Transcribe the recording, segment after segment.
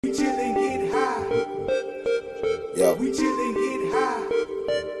We chillin', get high. Yeah. We chillin', get high.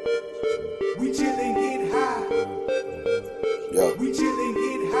 We chillin', get high. Yeah. We chillin',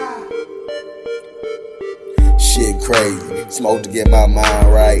 get high. Shit crazy. Smoke to get my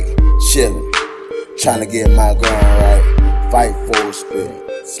mind right. Chillin'. Trying to get my grind right. Fight for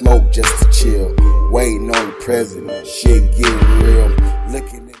respect. Smoke just to chill. Waiting on the president. Shit getting real.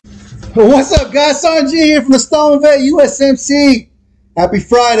 Looking at. What's up, guys? Sergeant G here from the Stone Vet USMC. Happy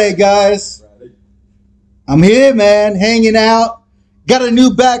Friday, guys. I'm here, man, hanging out. Got a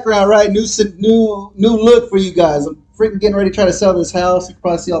new background, right? New look for you guys. I'm freaking getting ready to try to sell this house. You can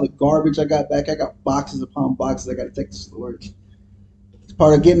probably see all the garbage I got back. I got boxes upon boxes I got to take to storage. It's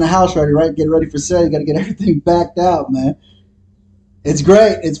part of getting the house ready, right? Getting ready for sale. You got to get everything backed out, man. It's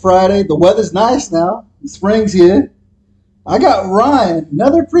great. It's Friday. The weather's nice now. The spring's here. I got Ryan,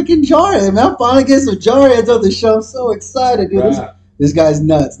 another freaking jarhead, man. I'm finally getting some jarheads on the show. I'm so excited, dude. Right. This guy's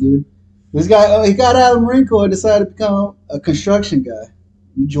nuts, dude. This guy, he got out of the Marine Corps and decided to become a construction guy.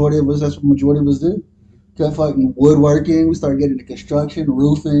 That's what majority of us do. Got fucking woodworking. We started getting into construction,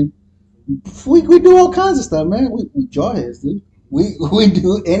 roofing. We do all kinds of stuff, man. We jarheads, dude. We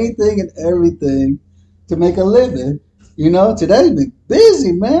do anything and everything to make a living. You know, today's been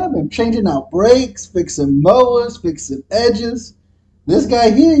busy, man. I've been changing out brakes, fixing mowers, fixing edges. This guy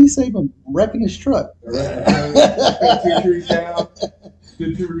here, he said he been wrecking his truck. Two trees down,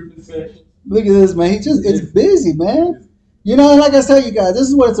 did 2 roof inspections. Look at this, man. It's busy, man. You know, and like I tell you guys, this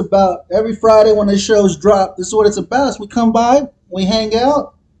is what it's about. Every Friday when the shows drop, this is what it's about. So we come by, we hang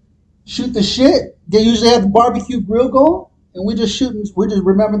out, shoot the shit. They usually have the barbecue grill going, and we're just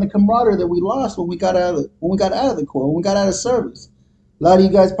remembering the camaraderie that we lost when we got out of the Corps, when we got out of service. A lot of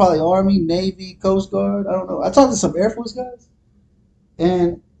you guys probably Army, Navy, Coast Guard. I don't know. I talked to some Air Force guys,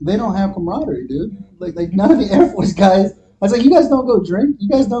 and they don't have camaraderie, dude. Like none of the Air Force guys. I was like, you guys don't go drink? You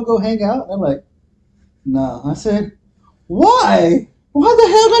guys don't go hang out? And they're like, no. I said, why? Why the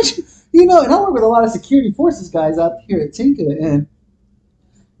hell don't you? You know, and I work with a lot of security forces guys out here at Tinka, and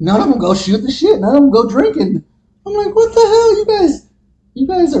none of them go shoot the shit. None of them go drinking. I'm like, what the hell? You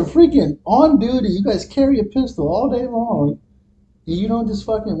guys are freaking on duty. You guys carry a pistol all day long. And you don't just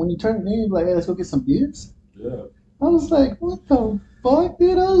fucking, when you turn it in, you're like, hey, let's go get some beers? Yeah. I was like, what the fuck,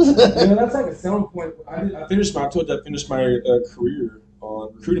 dude? Yeah, that's like a selling point. I finished my career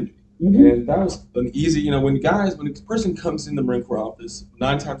on recruiting duty. Mm-hmm. And that was an easy, when a person comes in the Marine Corps office,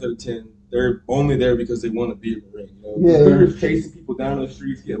 9 times out of 10, they're only there because they want to be a Marine. They're chasing people down the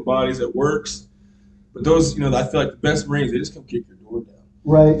streets, getting bodies at works. But those, I feel like the best Marines, they just come kick your door down.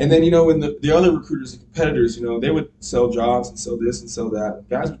 Right. And then, when the other recruiters and competitors, they would sell jobs and sell this and sell that.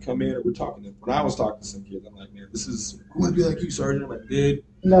 Guys would come in and we're talking to them. When I was talking to some kids, I'm like, man, I want to be like you, Sergeant. I'm like, dude.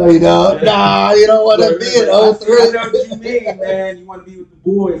 No, you don't. Nah, you don't want to be an 03. I know what you mean, man. You want to be with the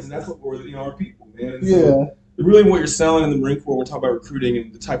boys, and that's what we're, our people, man. And so really what you're selling in the Marine Corps, we're talking about recruiting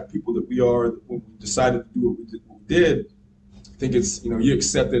and the type of people that we are, when we decided to do what we did, I think it's, you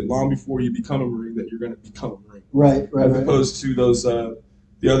accept it long before you become a Marine that you're going to become a Marine. Right. As opposed to those,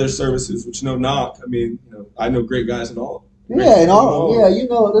 the other services, which no knock. I mean, I know great guys in all of them. Yeah, in all. Yeah,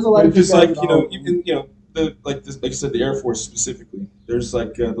 there's a lot of just guys like, even, like I said, the Air Force specifically, there's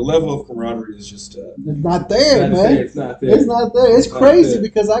like the level of camaraderie is just it's not there, man. It's not there. It's not there. It's crazy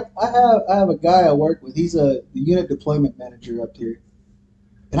because I have a guy I work with. He's the unit deployment manager up here,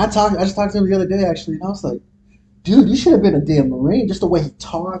 and I just talked to him the other day actually, and I was like, dude, you should have been a damn Marine. Just the way he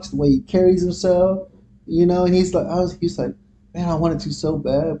talks, the way he carries himself, And he's like, man, I wanted to so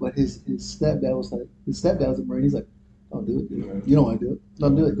bad, but his stepdad was a Marine. He's like, don't do it, dude. You don't want to do it.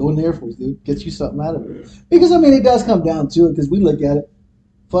 Don't do it. Go in the Air Force, dude. Get you something out of it. Because, it does come down to it because we look at it.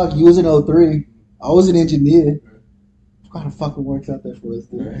 Fuck, you was an 03. I was an engineer. What kind of fucking works out there for us,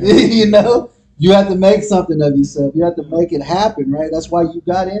 dude? You have to make something of yourself. You have to make it happen, right? That's why you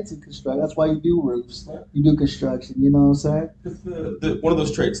got into construction. That's why you do roofs. You do construction. You know what I'm saying? It's one of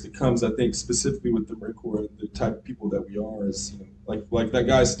those traits that comes, I think, specifically with the Marine Corps, the type of people that we are is, like that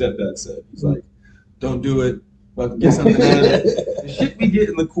guy's stepdad said. He's like, don't do it. Fucking get something out of it. The shit we get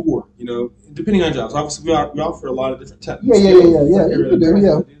in the Corps, depending on jobs. Obviously, we offer a lot of different technical skills.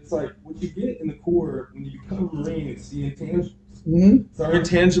 Yeah. It's like what you get in the Corps when you become a Marine. It's the intangibles. Mm-hmm. It's our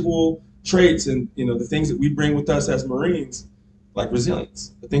intangible traits and the things that we bring with us as Marines, like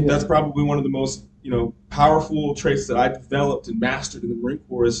resilience. I think that's probably one of the most powerful traits that I developed and mastered in the Marine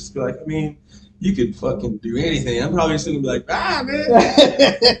Corps. Is just be like, you could fucking do anything. I'm probably just gonna be like, man.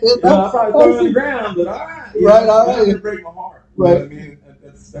 I'll probably throw it on the ground, but all right. Right. Not gonna break my heart. Right. I mean,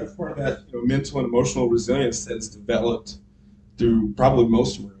 that's part of that mental and emotional resilience that is developed through probably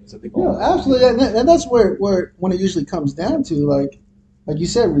most Marines. I think. Yeah, absolutely, and that's where when it usually comes down to, like, like you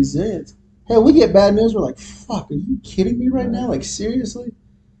said, resilience. Hey, we get bad news. We're like, fuck, are you kidding me right now? Like, seriously?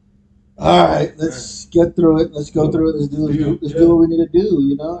 All right, let's get through it. Let's go through it. Let's do what we need to do,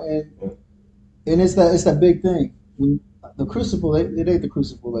 you know? And it's that big thing. When the crucible, it ain't the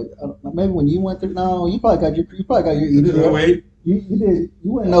crucible. Like, maybe when you went through, no, you probably got your EGA. You did.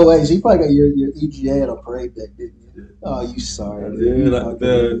 You went no way. So you probably got your EGA at a parade deck, didn't you? Oh, you sorry.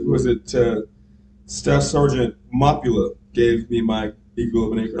 Staff Sergeant Mopula gave me my Eagle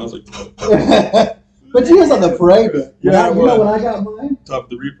of an Acre. I was like, but you was on the parade deck. When I got mine? Top of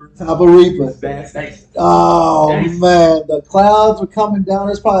the Reaper. Top of Reaper. Oh, man. The clouds were coming down. It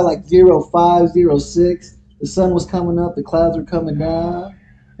was probably like 05, 06. The sun was coming up. The clouds were coming down.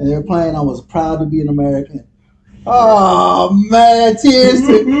 And they were playing I Was Proud to Be an American. Oh, man. Tears.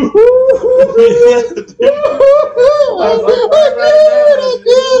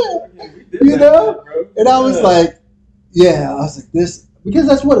 You know? And I was like, yeah. I was like, this. Because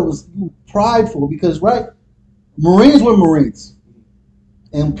that's what it was. Prideful. Because, right? Marines were Marines.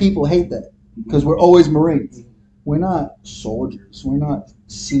 And people hate that. Because we're always Marines. We're not soldiers. We're not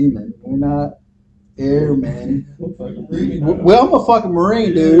seamen. We're not airmen. Well, I'm a fucking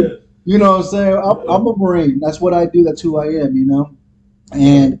Marine, dude. You know what I'm saying? I'm a Marine. That's what I do. That's who I am, you know?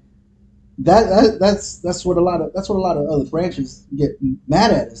 And that's what a lot of other branches get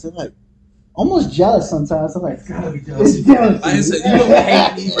mad at us. They're like, almost jealous sometimes. I'm like, it's gotta be jealous. It's jealous. I said, you don't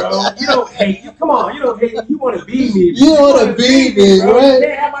hate me, bro. You don't hate me. Come on, you don't hate me. You want to be me. You want to be me, right? You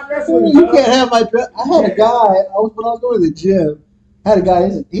can't have my dress with me. You can't have my dress. I had a guy. When I was going to the gym, I had a guy.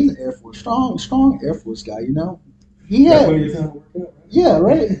 He's an Air Force, strong Air Force guy. You know, he had plenty of time to work out. Right? Yeah,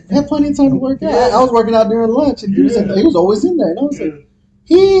 right. Had plenty of time to work out. I was working out during lunch, and he was always in there. And I was like,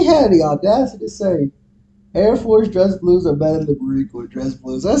 he had the audacity to say, Air Force dress blues are better than Marine Corps dress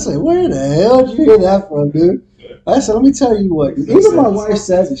blues. I said, where the hell did you hear that from, dude? I said, let me tell you what. Even my wife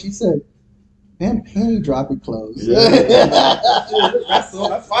says it. She said, man, penny dropping clothes. That's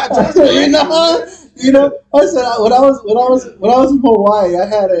fine. You know. I said when I was in Hawaii, I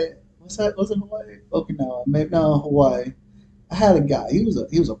had a was it Hawaii? Okinawa, maybe no Hawaii. I had a guy. He was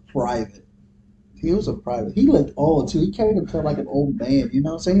a private. He was a private. He looked old too. He carried himself like an old man. You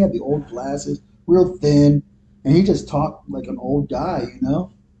know, so he had the old glasses. Real thin, and he just talked like an old guy, you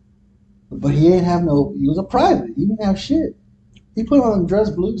know. But he ain't have no. He was a private. He didn't have shit. He put on them dress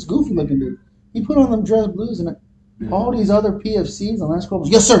blues, goofy looking dude. He put on them dress blues, and all these other PFCs and Lance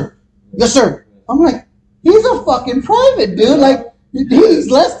Corporals. Yes, sir. Yes, sir. I'm like, he's a fucking private, dude. Like, he's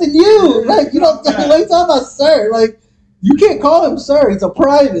less than you. Like, you don't. What are you talking about, sir? Like, you can't call him sir. He's a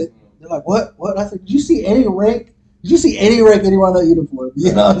private. They're like, what? What? I said, did you see any rank? Did you see any rank anywhere on that uniform?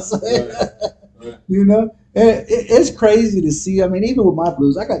 You know what I'm saying? Right. You know, it's crazy to see. I mean, even with my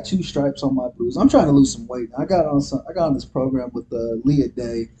blues, I got 2 stripes on my blues. I'm trying to lose some weight. I got on this program with Leah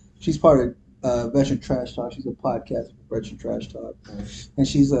Day. She's part of Veteran Trash Talk. She's a podcast for Veteran Trash Talk, and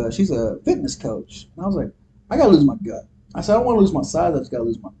she's a fitness coach. And I was like, I gotta lose my gut. I said, I don't want to lose my size. I just gotta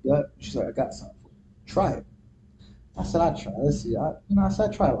lose my gut. She's like, I got something for you. Try it. I said, I try. Let's see. I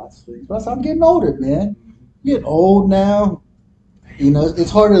said, I try lots of things, but I said, I'm getting older, man. I'm getting old now. You know, it's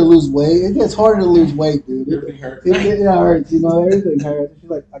harder to lose weight. It gets harder to lose weight, dude. Everything hurts. It hurts, you know, everything hurts. She's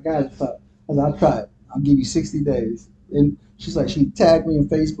like, I got it. I said, I'll try it. I'll give you 60 days. And she's like, she tagged me on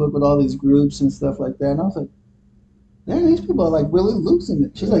Facebook with all these groups and stuff like that. And I was like, dang, these people are like really losing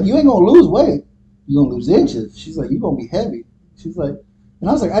it. She's like, you ain't going to lose weight. You're going to lose inches. She's like, you're going to be heavy. She's like, and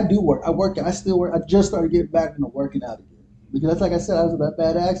I was like, I do work. I still work. I just started getting back into working out again. Because like I said, I was in that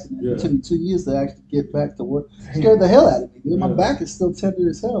bad accident. Yeah. It took me 2 years to actually get back to work. It scared the hell out of me, dude. My back is still tender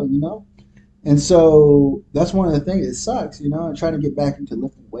as hell, you know? And so that's one of the things. It sucks, you know? I'm trying to get back into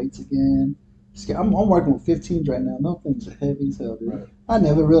lifting weights again. I'm working with 15s right now. No things are heavy as hell, dude. Right. I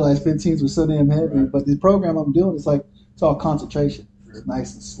never realized 15s were so damn heavy. Right. But the program I'm doing, it's all concentration. It's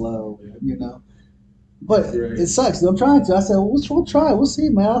nice and slow, you know? But it sucks. Dude. I'm trying to. I said, well, we'll try. We'll see,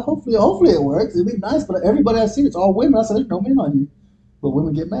 man. Hopefully it works. It'll be nice. But everybody I see, it's all women. I said, there's no men on you. But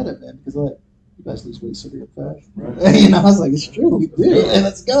women get mad at me because they're like, you guys lose weight so damn fast. Right. You know, I was like, it's true. We do. And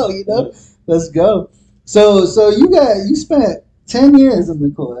let's go, you know? Let's go. So you spent 10 years in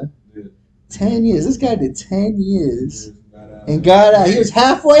the Corps. 10 years. This guy did 10 years and got out. He was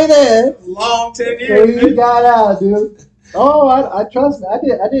halfway there. Long 10 years. And he got out, dude. Oh, I trust me.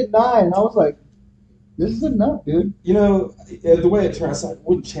 I did 9. I was like, this is enough, dude. You know, the way it turns out, I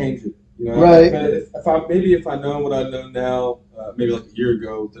wouldn't change it. You know, right. If I know what I know now, maybe like a year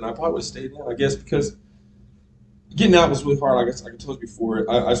ago, then I probably would have stayed there. I guess because getting out was really hard. I guess I told you before.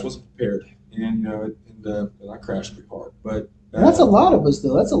 I just wasn't prepared, and you know, and I crashed pretty hard. But that's a lot of us,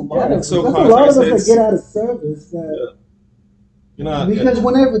 though. That's a lot of us. That's a lot of us that get out of service. You're not. Because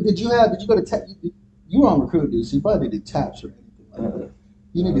whenever did you go to tap? You were on recruit, dude, so you probably didn't do taps or anything like that.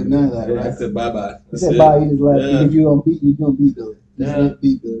 You didn't do none of that, Yeah, right? I said bye-bye. You That's said it. bye, you just left Yeah. because you doing beat billing. Yeah.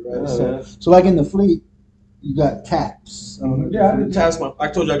 Beat billing, right? Yeah, So like in the fleet, you got taps. I don't know if Yeah, I you- did task. I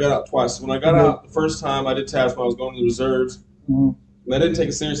told you I got out twice. When I got out the first time, I did task when I was going to the reserves. Mhm. And I didn't take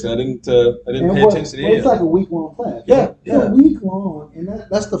it seriously. I didn't pay attention to It's it. like a week-long class. Yeah, It's a week-long, and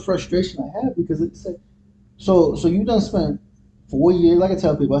that's the frustration I have because it's like, so you done spent 4 years. Like I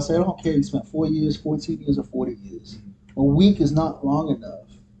tell people, I say I don't care if you spent 4 years, 14 years, or 40 years. A week is not long enough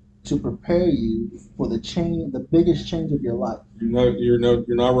to prepare you for the biggest change of your life. You're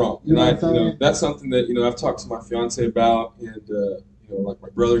not wrong. You know And what I'm saying? that's something that I've talked to my fiance about, and like my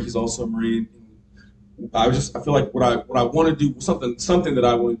brother, he's also a Marine. I feel like what I want to do, something that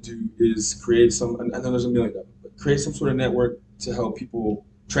I want to do is create some. I know there's a million of them, but create some sort of network to help people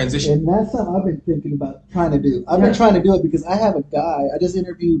transition. And that's something I've been thinking about trying to do. I've been trying to do it because I have a guy. I just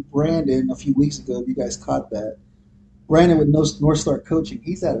interviewed Brandon a few weeks ago. If you guys caught that, Brandon with North Star Coaching.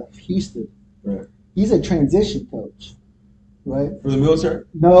 He's out of Houston. Right. He's a transition coach, right? For the military.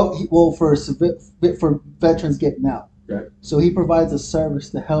 No, for veterans getting out. Right. So he provides a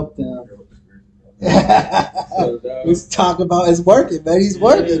service to help them. So, He's talking about it's working, man. He's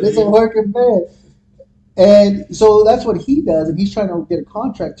working. Yeah, It's a working man. And so that's what he does, and he's trying to get a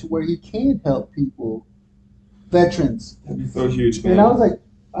contract to where he can help people, veterans. that'd be so huge, man. And I was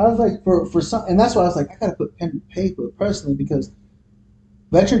like, for some, and that's why I was like, I gotta put pen to paper personally because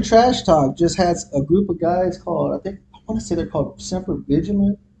Veteran Trash Talk just has a group of guys called, I want to say they're called Semper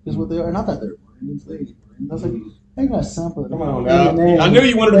Vigilant is what they are, and I thought they were Marines. Marines. I was like, they're not Semper. Come on now. Man. I knew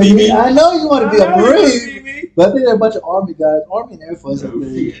you wanted to be me. I know you want to be a I know you wanted to Marine. be me. But I think they're a bunch of Army guys, Army and Air Force, I Oh,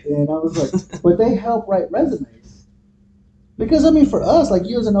 think. shit. And I was like, but they help write resumes. Because, I mean, for us, like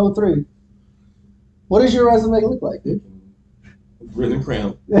you as an 03, what does your resume look like, dude? Written in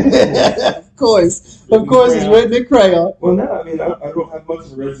crayon. Of course. Of course, it's written in crayon. Well, now I don't have much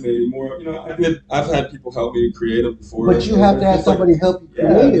of a resume anymore. I've had people help me create them before. But you have to have It's like- somebody help you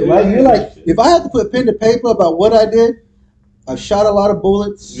Yeah, create it, yeah, right? You're like, yeah. if I had to put pen to paper about what I did, I've shot a lot of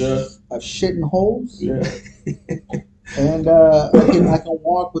bullets. Yeah. I've shit in holes. Yeah. And I can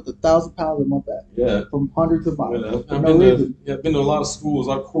walk with 1,000 pounds on my back Yeah. from hundreds of miles. Yeah, for I've no reason. been to a lot of schools,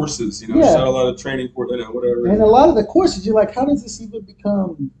 a lot of courses, Yeah. shot a lot of training, whatever. And a lot of the courses, you're like, how does this even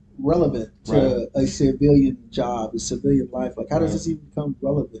become relevant to Right. a civilian job, a civilian life? Like, how does Right. this even become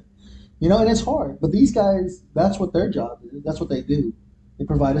relevant? And it's hard. But these guys, that's what their job is. That's what they do. They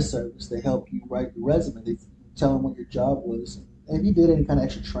provide a service. They help you write your resume. They tell them what your job was. And if you did any kind of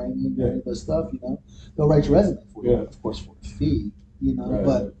extra training or any of that stuff, they'll write your resume for you, Yeah. of course, for a fee, Right.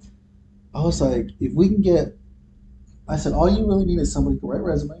 But I was like, if we can get, I said, all you really need is somebody to write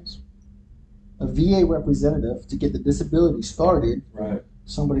resumes, a VA representative to get the disability started, Right.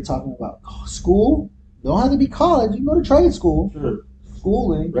 somebody talking about school. Don't have to be college. You can go to trade school, Sure.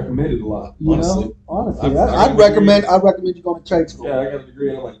 schooling. Recommended a lot, You honestly. know, honestly, I've got I'd a recommend. I recommend you go to trade school. Yeah, I got a degree,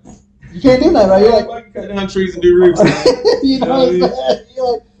 and I'm like, You can't do that, right? You're like, I can cut down trees and do roofs. you know what I'm saying?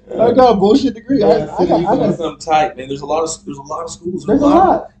 You're like, I got a bullshit degree. Yeah, I got something tight, man. There's a lot of schools. There's a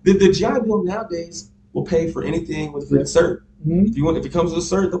lot. The GI Bill nowadays will pay for anything with a cert. Mhm. If it comes with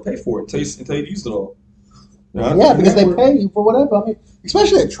a cert, they'll pay for it until you've used it all. Yeah, because they pay you for whatever. I mean,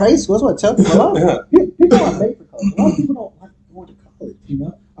 especially at trade school. That's what I tell people. A lot of people don't pay for college. A lot of people don't like going to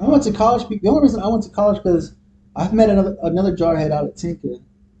college. I went to college. The only reason I went to college because I met another jarhead out at Tinker.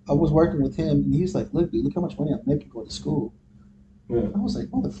 I was working with him, and he was like, "Look, dude, look how much money I'm making going to school." Yeah. I was like,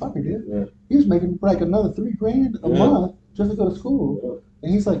 "Motherfucker, dude." Yeah. He was making like another $3,000 a Yeah. month just to go to school.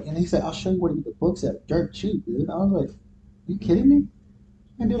 And he's like, he said, "I'll show you where to get the books at, dirt cheap, dude." I was like, "You kidding me?"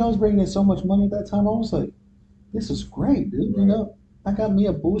 And dude, I was bringing in so much money at that time. I was like, "This is great, dude." Right. I got me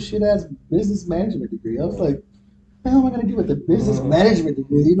a bullshit ass business management degree. I was like, "What the hell am I gonna do with a business management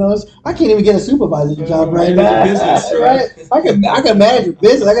degree?" I can't even get a supervisor's job right now. Business, right? I can manage a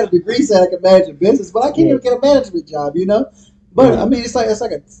business. I got a degree saying I can manage a business, but I can't even get a management job. But I mean,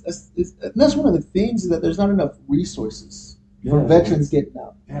 that's one of the things is that there's not enough resources for veterans getting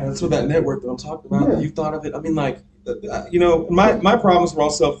out. Yeah, that's what that network that I'm talking about. Yeah. You thought of it. I mean, like, my problems were all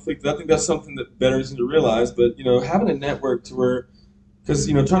self-inflicted. I think that's something that veterans need to realize. But having a network to where, because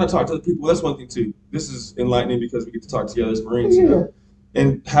trying to talk to other people, that's one thing too. This is enlightening because we get to talk together as Marines.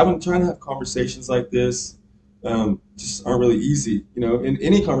 And trying to have conversations like this just aren't really easy. In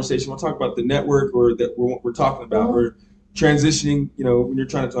any conversation, we'll talk about the network or that we're talking about, or transitioning. When you're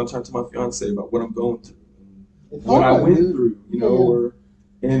trying to talk to my fiance about what I'm going through, It's what I hard, went dude. through,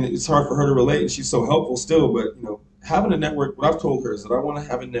 and it's hard for her to relate, and she's so helpful still. But having a network, what I've told her is that I want to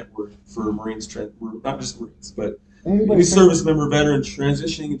have a network for Marines, not just Marines, but any service member, veteran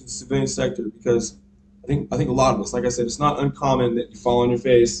transitioning into the civilian sector, because I think a lot of us, like I said, it's not uncommon that you fall on your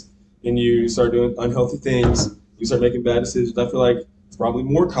face and you start doing unhealthy things, you start making bad decisions. I feel like it's probably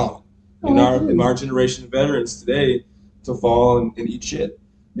more common in our generation of veterans today to fall and eat shit.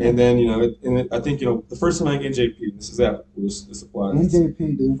 And then, I think, the first time I got NJP, this applies.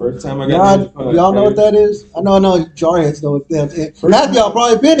 NJP, dude. First time I got NJP. Y'all know what that is? I know jarheads know what that is. Half y'all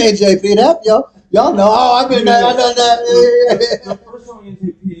probably been NJP. Y'all know. Oh, I've been there. I done that. The first time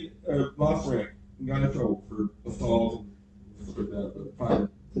NJP, my friend got in trouble for assault and stuff like that. Fire.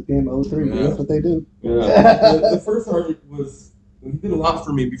 The game of 03, yeah. That's what they do. Yeah. the first sergeant he did a lot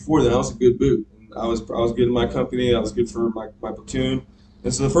for me before that. I was a good boot. And I was good in my company. I was good for my platoon.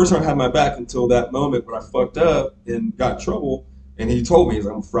 And so the first sergeant had my back until that moment when I fucked up and got in trouble. And he told me, he's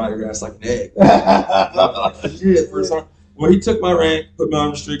like, I'm going to fry your ass like an egg. Shit, first sergeant. Well, he took my rank, put me on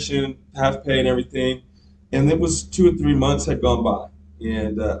restriction, half pay and everything. And it was 2 or 3 months had gone by.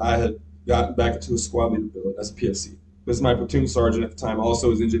 And I had gotten back into a squad leader billet as a PFC. This is my platoon sergeant at the time. Also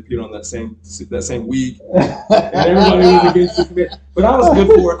was NJP'd on that same week. And everybody was against the commit. But I was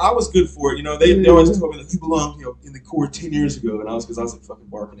good for it. They always told me that you belong, in the Corps 10 years ago. And because I was like fucking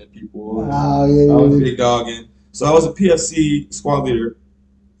barking at people. I was a big dogging. So I was a PFC squad leader,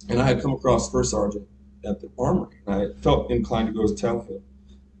 and I had come across first sergeant at the armory. And I felt inclined to go to tell him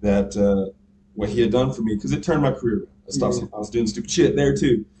that what he had done for me, because it turned my career around. I was doing stupid shit there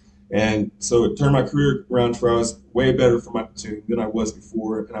too. And so it turned my career around to where I was way better for my platoon than I was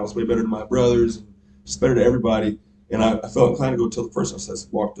before, and I was way better to my brothers, and just better to everybody. And I felt inclined to go tell the first sergeant. So I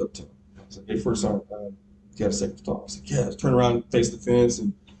walked up to him. I was like, "Hey, first sergeant, you got a second to talk?" I was like, "Yeah." I turned around, faced the fence,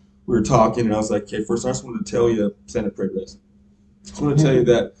 and we were talking. And I was like, "Okay, first sergeant, I just wanted to tell you, Senate Progress. I just want to tell you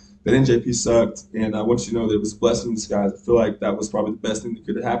that NJP sucked, and I want you to know that it was a blessing in disguise. I feel like that was probably the best thing that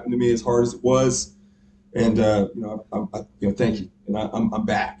could have happened to me, as hard as it was. And thank you. And I'm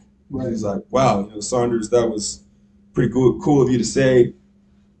back." Right. He's like, "Wow, Saunders, that was pretty cool of you to say.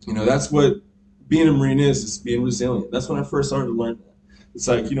 That's what being a Marine is being resilient." That's when I first started to learn that. It's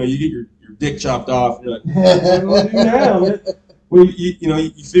like, you get your dick chopped off, and you're like, "What do I do now?" Well,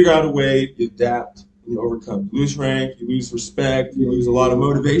 you figure out a way, you adapt, and you overcome. You lose rank, you lose respect, you lose a lot of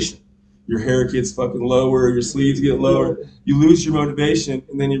motivation. Your hair gets fucking lower, your sleeves get lower. You lose your motivation,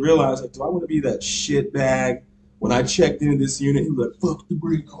 and then you realize, like, do I want to be that shit bag? When I checked into this unit, he was like, "Fuck the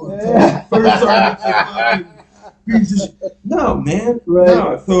Marine Corps." First sergeant, piece of shit. No, man. Right.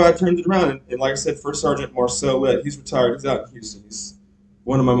 No. So I turned it around, and like I said, First Sergeant Marcel Lett, he's retired. He's out in Houston. He's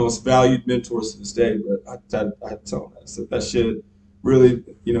one of my most valued mentors to this day. But I had to tell him that. So that shit really,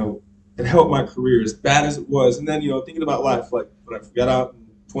 it helped my career as bad as it was. And then, thinking about life, like when I got out in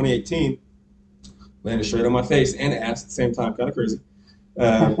 2018, landed straight on my face and ass at the same time, kind of crazy.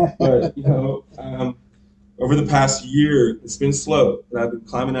 But over the past year, it's been slow, but I've been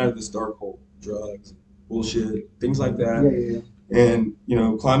climbing out of this dark hole, drugs, bullshit, things like that. Yeah. And,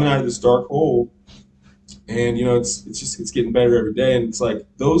 climbing out of this dark hole, and, it's getting better every day. And it's like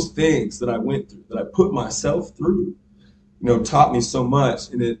those things that I went through, that I put myself through, taught me so much.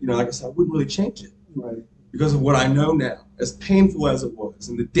 And it, like I said, I wouldn't really change it. Right. Because of what I know now, as painful as it was,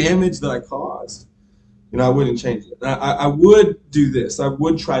 and the damage that I caused, I wouldn't change it. And I would do this. I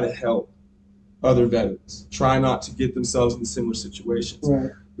would try to help other veterans, try not to get themselves in similar situations.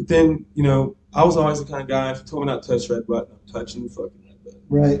 Right. But then, I was always the kind of guy, if you told me not to touch red button, I'm touching the fucking red button.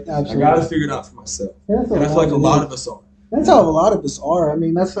 Right, absolutely. I got to figure it out for myself. And I feel like a lot of us are. That's how a lot of us are. I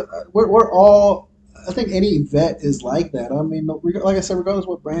mean, we're all, I think any vet is like that. I mean, like I said, regardless of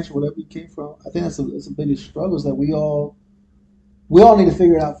what branch or whatever you came from, I think that's the biggest struggle is that we all need to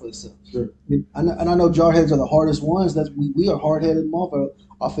figure it out for ourselves. Sure. I know jarheads are the hardest ones. We are hard-headed motherfuckers.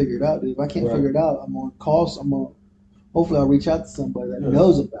 I'll figure it out, dude. If I can't figure it out, I'm on calls. Hopefully I'll reach out to somebody that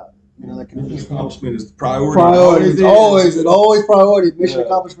knows about it. That can accomplishment is the priority. It's always priority. Mission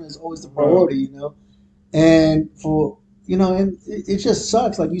accomplishment is always the priority, And for and it just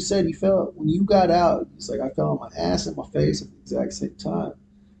sucks. Like you said, you felt when you got out, it's like I fell on my ass and my face at the exact same time.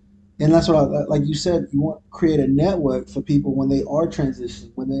 And that's what like you said, you want to create a network for people when they are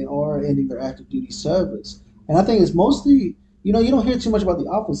transitioning, when they are ending their active duty service. And I think it's mostly, you don't hear too much about the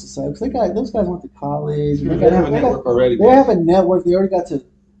opposite side because those guys went to college. They have a network already. They have a network. They already got to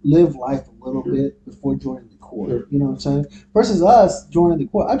live life a little bit before joining the Corps. Sure. You know what I'm saying? Versus us joining the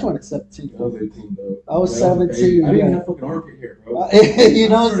Corps. I joined at 17. I was 18, though. I was 17. I didn't have fucking armpit hair, bro. You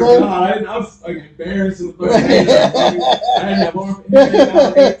know what I'm saying? I was fucking embarrassed in the first day. I didn't have armpit hair. I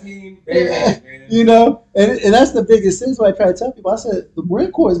was 18. Man. And that's the biggest thing. So I try to tell people. I said the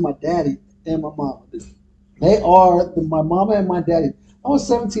Marine Corps is my daddy and my mama. They are my mama and my daddy. I was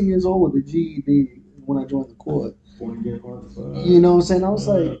 17 years old with a GED when I joined the Corps. Born again heart. You know what I'm saying? I was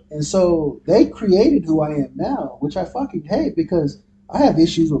like, and so they created who I am now, which I fucking hate because I have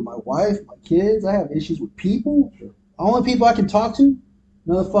issues with my wife, my kids. I have issues with people. Sure. Only people I can talk to,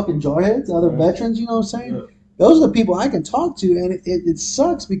 other fucking jarheads, other Right. veterans. You know what I'm saying? Yeah. Those are the people I can talk to, and it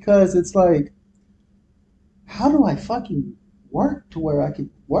sucks because it's like, how do I fucking work to where I can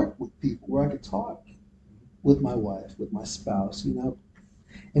work with people, where I can talk with my wife, with my spouse, you know?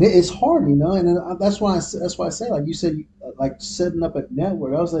 And it's hard, you know, and then that's why I say, like you said, like setting up a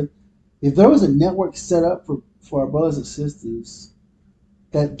network. I was like, if there was a network set up for our brothers and sisters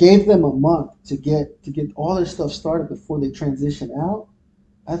that gave them a month to get all their stuff started before they transition out,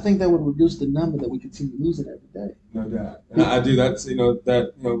 I think that would reduce the number that we continue losing every day. No doubt. And I do. That's we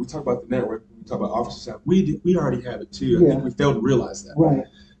talk about the network. We talk about officers. We already have it too. I think we failed to realize that. Right.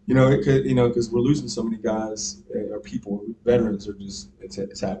 You know, it could, because we're losing so many guys or people, veterans are just, it's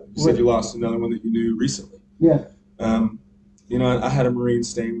happening. You said you lost another one that you knew recently. Yeah. I had a Marine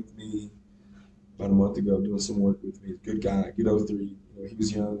staying with me about a month ago doing some work with me. Good guy, good 03. He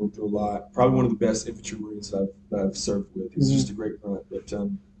was young, went through a lot. Probably one of the best infantry Marines that I've served with. He's just a great grunt. But,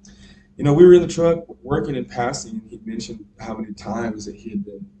 we were in the truck working and passing, and he mentioned how many times that he had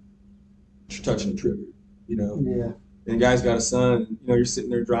been touching the trigger, Yeah. And the guy's got a son, and, you're sitting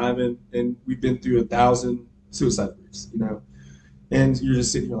there driving, and we've been through 1,000 suicide briefs, and you're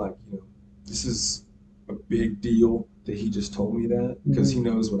just sitting here like, this is a big deal that he just told me that because he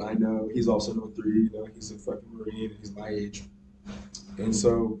knows what I know. He's also an 03, he's a fucking Marine, and he's my age. And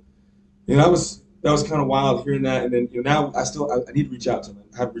so, that was kind of wild hearing that. And then, now I need to reach out to him.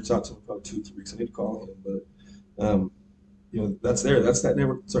 I haven't reached out to him in probably 2 or 3 weeks. I need to call him, but, that's there. That's that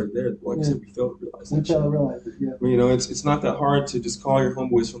network that's already there. Like I said, we failed to realize that. We failed to realize it, yeah. I mean, it's not that hard to just call your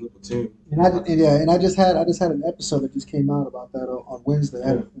homeboys from the platoon. And I just had an episode that just came out about that on Wednesday. I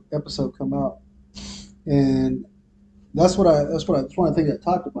had an episode come out, and that's one of the things I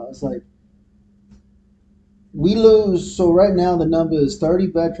talked about. It's like we lose. So right now the number is 30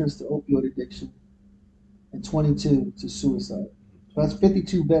 veterans to opioid addiction and 22 to suicide. So that's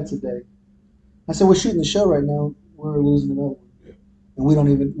 52 vets a day. I said we're shooting the show right now. We're losing another one, and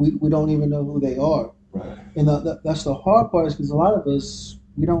we don't even know who they are. Right. And that's the hard part is because a lot of us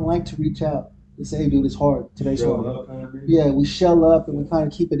we don't like to reach out and say, "Hey, dude, it's hard. Today's hard." Yeah, we shell up and we kind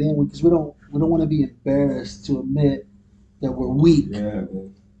of keep it in because we don't want to be embarrassed to admit that we're weak. Yeah,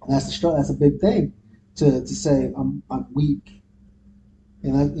 man. And that's a big thing to say I'm weak.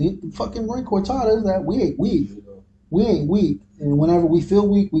 And the fucking Marine Corps taught us that we ain't weak. We ain't weak. And whenever we feel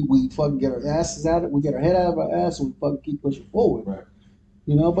weak, we fucking get our asses out of it. We get our head out of our ass and we fucking keep pushing forward. Right.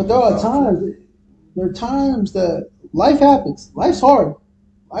 But there are times that life happens. Life's hard.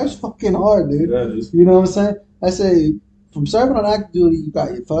 Life's fucking hard, dude. Yeah, it is. You know what I'm saying? I say from serving on active duty, you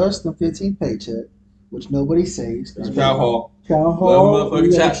got your first and 15th paycheck, which nobody saves. Chow Hall. Chow Hall. Love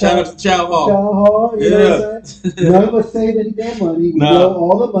motherfucking shout out to Chow Hall. Chow Hall. You know what I'm saying? None of us save any damn money. We blow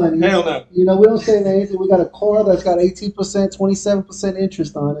all the money. Hell no. We don't save anything. We got a car that's got 18%, 27%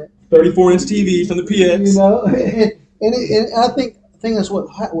 interest on it. 34-inch TV from the PX. And I think that's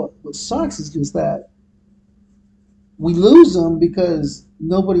what sucks is just that we lose them because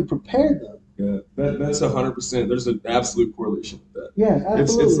nobody prepared them. Yeah, that's 100%. There's an absolute correlation with that. Yeah,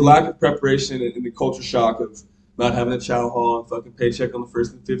 absolutely. It's the lack of preparation and the culture shock of not having a chow hall and fucking paycheck on the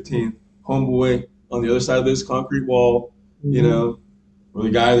 1st and 15th. Homeboy on the other side of this concrete wall, or the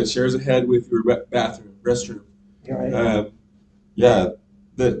guy that shares a head with your restroom. Right.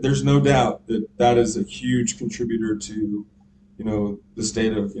 There's no doubt that is a huge contributor to, the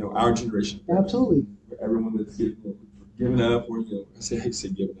state of, our generation. Absolutely. Everyone that's giving up, or, I hate to say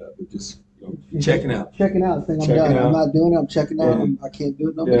giving up, but just, checking out. Checking out. Saying I'm done. I'm not doing it. I'm checking out. I can't do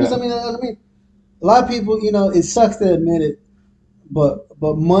it no more. Because, I mean, a lot of people, it sucks to admit it, but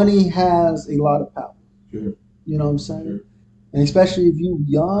money has a lot of power. Sure. You know what I'm saying? Sure. And especially if you're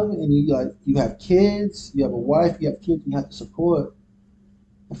young and you have kids, you have a wife, you have kids, you have to support.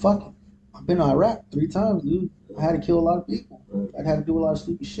 Well, fuck it. I've been to Iraq 3 times, dude. I had to kill a lot of people. Right. I had to do a lot of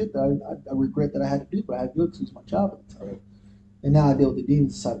stupid shit that I regret that I had to do, but I had to do it because it was my job at the time. Right. And now I deal with the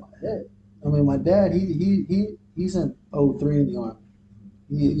demons inside my head. I mean, my dad, he's in 03 in the Army.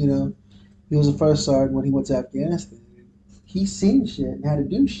 He was a first sergeant when he went to Afghanistan. He's seen shit and had to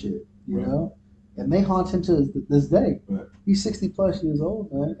do shit, you know? And they haunt him to this day. Right. He's 60 plus years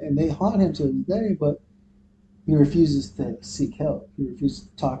old, man, and they haunt him to this day, but he refuses to seek help. He refuses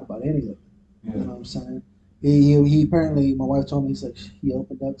to talk about any of it. Yeah. You know what I'm saying? He apparently, my wife told me, he's like, he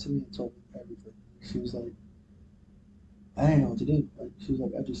opened up to me and told me everything. She was like, I didn't know what to do.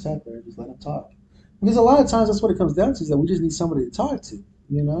 I just sat there and just let him talk. Because a lot of times that's what it comes down to, is that we just need somebody to talk to.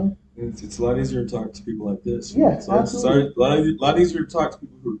 You know. It's a lot easier to talk to people like this. Yeah, so absolutely. A lot easier to talk to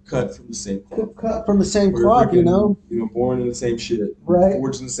people who are cut from the same cloth. Cut from the same We're cloth, you freaking, know. Born in the same shit, Right.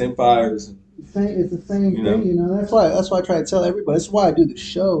 Forged in the same fires. And, It's the same thing, you know. That's why I try to tell everybody. That's why I do the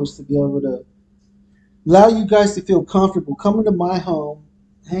shows, to be able to allow you guys to feel comfortable. Come into my home,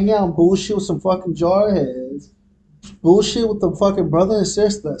 hang out and bullshit with some fucking jarheads, bullshit with the fucking brother and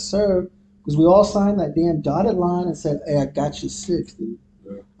sister that serve, because we all signed that damn dotted line and said, "Hey, I got you 6, dude.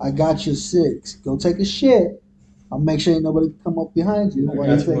 Yeah. I got you 6. Go take a shit. I'll make sure ain't nobody come up behind you while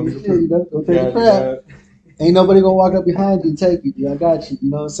you take a shit. You know, go take a crap. Ain't nobody gonna walk up behind you and take you, dude. I got you. You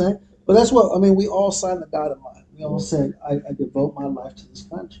know what I'm saying? But that's what I mean. We all signed the dotted line. We all said, I devote my life to this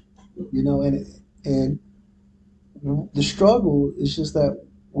country. You know, and the struggle is just that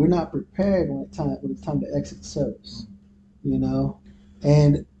we're not prepared when it's time to exit the service. You know,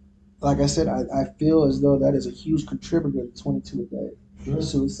 and like I said, I feel as though that is a huge contributor to 22 a day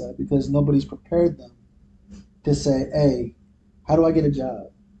suicide, because nobody's prepared them to say, hey, how do I get a job?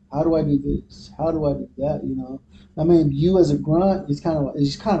 How do I do this? How do I do that? You know, I mean, you as a grunt, it's kind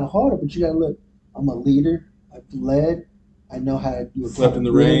of harder, but you gotta look. I'm a leader. I've led. I know how to do it. Slept in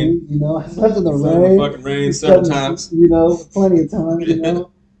the rain. You know, I slept in the Slept rain. in the fucking rain several times. You know, plenty of times. You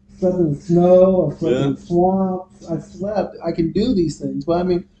know, slept in the snow. I slept in Yeah. the swamps. I slept. I can do these things, but I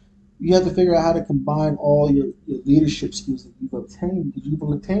mean, you have to figure out how to combine all your leadership skills that you've obtained, because you've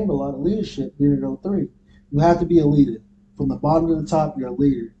obtained a lot of leadership being at 03. You have to be a leader. From the bottom to the top, you're a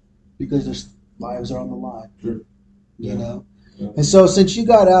leader, because their lives are on the line. Sure. You know? Yeah. And so since you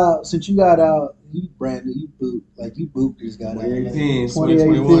got out, you Brandon, you boot just got out. 2018, 2018,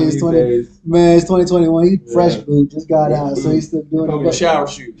 2021 these days. Man, it's 2021. He fresh Yeah. boot, just got Fresh out, so boot. he's still doing Call it. me a shower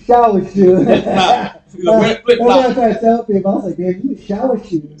shoe. Shower shoe. Flip flop. That's what I tried to tell people. I was like, damn, you a shower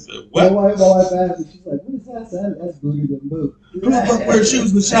shoe. My What? wife asked me, she's like, what is that? I said, that's booty than boot. Who the fuck wears shoes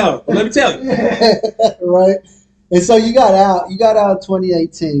in the shower? Let me tell you. Right? And so you got out in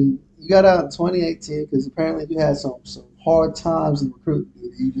 2018. You got out in 2018 because apparently you had some hard times in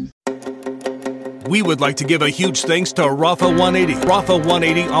recruiting. We would like to give a huge thanks to Rafa 180. Rafa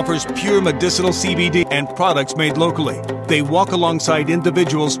 180 offers pure medicinal CBD and products made locally. They walk alongside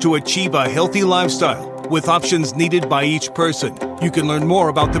individuals to achieve a healthy lifestyle with options needed by each person. You can learn more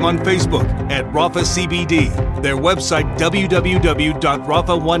about them on Facebook at Rafa CBD, their website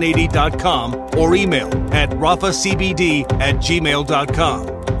www.rafa180.com, or email at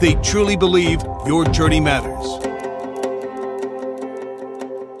rafacbd@gmail.com. They truly believe your journey matters.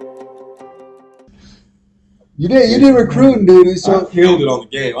 You did recruiting duty, so I killed it on the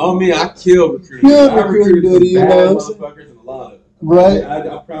game. On me, I killed recruiting. Killed I recruiting recruited duty, some you bad know. motherfuckers and a lot of them. right.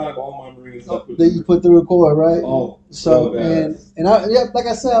 I'm proud of all my Marines. That you put through a core, right? Oh, So bad. and I like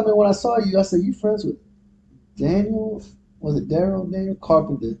I said, I mean when I saw you, I said you friends with Daniel? Was it Daniel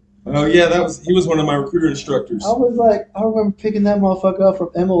Carpenter? Oh yeah, he was one of my recruiter instructors. I was like, I remember picking that motherfucker up from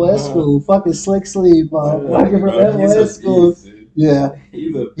MOS Uh-huh. school, fucking slick sleeve, fucking from Bro, he's a MOS school. beast, dude. Yeah,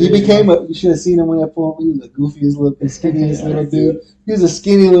 He's a he big- became you should have seen him when I pulled him. He was the goofiest looking, skinniest little dude. He was a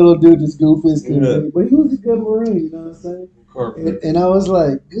skinny little dude, just goofy as could Yeah. be. But he was a good Marine, you know what I'm saying? Carpenter. And I was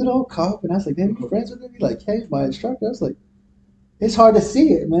like, good old cop. And I was like, damn, you friends with him? He's like, hey, my instructor. I was like, it's hard to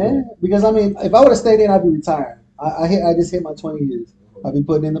see it, man. Because, I mean, if I would have stayed in, I'd be retired. I just hit my 20 years. I'd be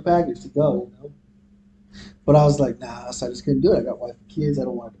putting in the package to go, you know. But I was like, nah, so I just couldn't do it. I got wife and kids. I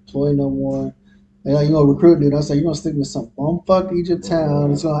don't want to deploy no more. And, you know, recruiting, dude. I was like, you're going to stick me with some bumfuck Egypt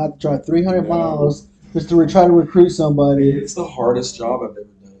town. It's going to have to drive 300 miles just to try to recruit somebody. It's the hardest job I've ever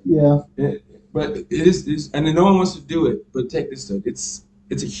done. Yeah. But it is, and then no one wants to do it. But take this though, it's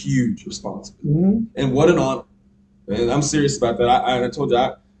a huge responsibility, Mm-hmm. and what an honor. And I'm serious about that. I told you,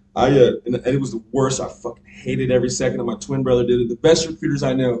 and it was the worst. I fucking hated every second of. My twin brother did it. The best recruiters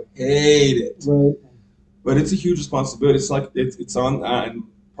I know hate it. Right. But it's a huge responsibility. It's like it's on. And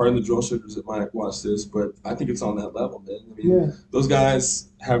pardon the drill shooters that might watch this, but I think it's on that level, man. I mean, Yeah. those guys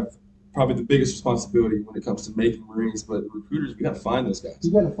have probably the biggest responsibility when it comes to making Marines. But the recruiters, we got to find those guys.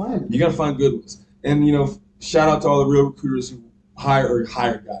 You got to find it. You got to find good ones. And, you know, shout out to all the real recruiters who hired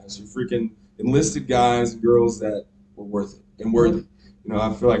guys, who freaking enlisted guys and girls that were worth it and worthy. You know,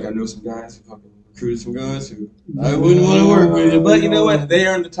 I feel like I know some guys who fucking recruited some guys who I wouldn't want to work with you. But you know what? They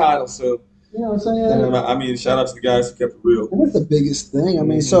earned the title. So, You know what I'm saying? I mean, shout out to the guys who kept it real. And that's the biggest thing. I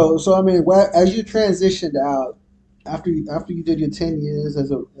mean, so I mean, as you transitioned out after you did your 10 years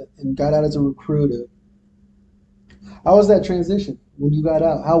and got out as a recruiter, how was that transition when you got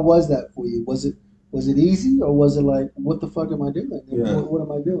out? How was that for you? Was it easy, or was it like, what the fuck am I doing? Yeah. What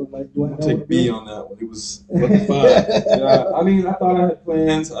am I doing? Like, do I know I'll take what B I'm on that one. It was what the fuck. Yeah, I mean, I thought I had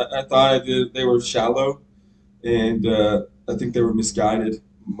plans. I thought I did. They were shallow, and I think they were misguided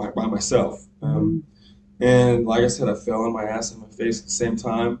by myself. And like I said, I fell on my ass and my face at the same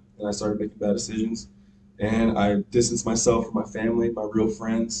time, and I started making bad decisions. And I distanced myself from my family, my real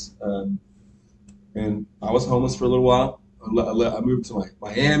friends. And I was homeless for a little while. I moved to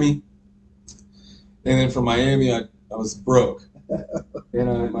Miami. And then from Miami, I was broke.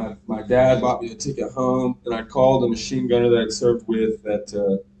 And my dad bought me a ticket home, and I called a machine gunner that I'd served with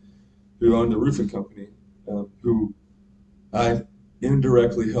who owned a roofing company, who I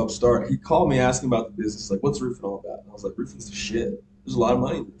indirectly helped start. He called me asking about the business, like, what's roofing all about? And I was like, roofing's the shit. There's a lot of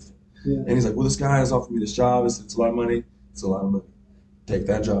money in roofing. Yeah. And he's like, well, this guy has offered me this job. It's a lot of money. It's a lot of money. Take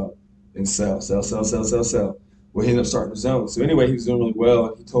that job and sell. Well, he ended up starting his own. So anyway, he was doing really well,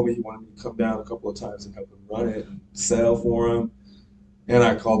 and he told me he wanted me to come down a couple of times and help him run it and sell for him. And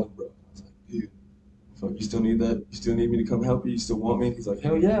I called him, bro. I was like, dude, fuck, you still need that? You still need me to come help you? You still want me? He's like,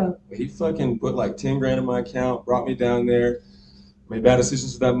 hell yeah. He fucking put like 10 grand in my account, brought me down there, made bad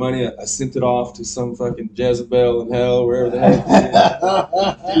decisions with that money. I sent it off to some fucking Jezebel in hell, wherever the heck he is.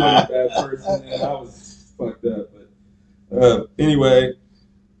 He was a bad person, and I was fucked up. But anyway,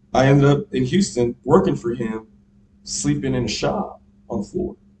 I ended up in Houston working for him, sleeping in a shop on the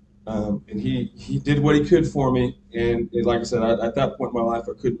floor. And he did what he could for me. And like I said, at that point in my life,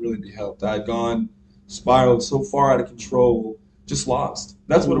 I couldn't really be helped. I had gone, spiraled so far out of control, just lost.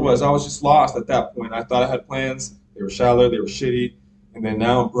 That's what it was. I was just lost at that point. I thought I had plans. They were shallow. They were shitty. And then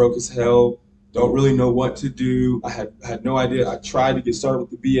now I'm broke as hell. Don't really know what to do. I had no idea. I tried to get started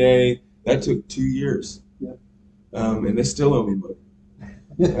with the VA. That took 2 years. Yeah. And they still owe me money.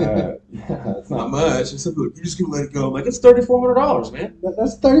 Yeah, it's not much. And some people are like, you're just gonna let it go. I'm like, it's $3,400, man.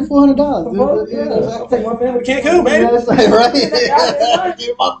 That's $3,400. Yeah, I'll take my family to Cancun, man. That's right.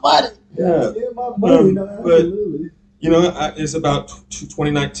 Give my money. Yeah, give my money. But you know, it's about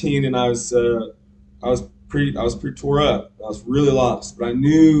 2019, and I was pretty tore up. I was really lost. But I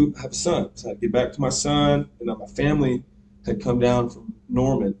knew I have a son, so I had to get back to my son, and my family had come down from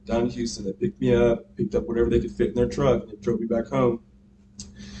Norman, down to Houston. They picked me up, picked up whatever they could fit in their truck, and they drove me back home.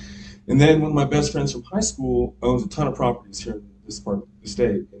 And then one of my best friends from high school owns a ton of properties here in this part of the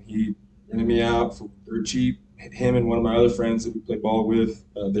state, and he rented me out for dirt cheap. Him and one of my other friends that we play ball with,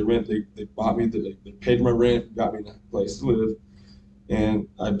 they bought me, they paid my rent, got me a place to live, and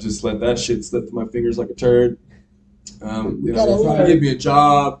I just let that shit slip through my fingers like a turd. They were trying to give me a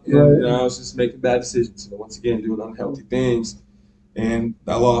job, and I was just making bad decisions. Once again, doing unhealthy things, and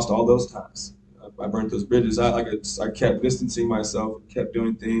I lost all those ties. I burnt those bridges. I kept distancing myself, kept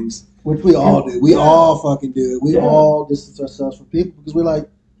doing things. Which we all do. We all fucking do it. We all distance ourselves from people because we're like,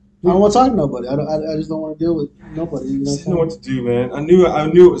 I don't want to talk to nobody. I just don't want to deal with nobody. You know, I didn't know what to do, man. I knew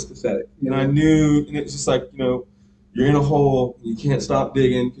it was pathetic, and I knew, and it's just like, you know, you're in a hole, and you can't stop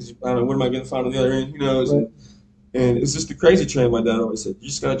digging because I don't know, what am I going to find on the other end? Who knows? Right. And it's just the crazy train. My dad always said, you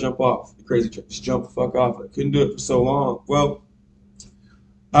just got to jump off the crazy train. Just jump the fuck off. And I couldn't do it for so long. Well,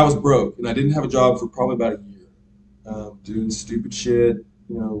 I was broke, and I didn't have a job for probably about a year, doing stupid shit.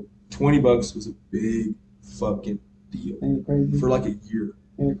 You know, $20 was a big fucking deal. Ain't it crazy? For like a year.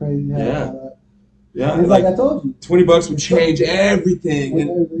 Ain't it crazy? Yeah. It's like I told you. $20 would change everything.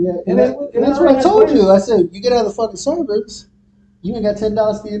 And that's what I told you. I said, you get out of the fucking suburbs, you ain't got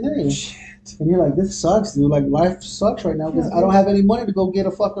 $10 to your name. Shit. And you're like, this sucks, dude. Like, life sucks right now because I don't have any money to go get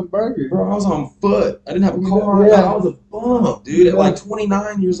a fucking burger. Bro, I was on foot. I didn't have a car. Yeah. I was a bum, dude. At like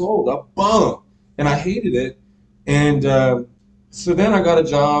 29 years old, a bum. And I hated it. And so then I got a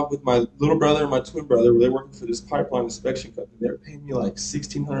job with my little brother and my twin brother where they were working for this pipeline inspection company. They were paying me like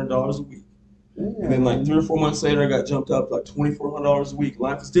 $1,600 a week. Yeah. And then like 3 or 4 months later, I got jumped up like $2,400 a week.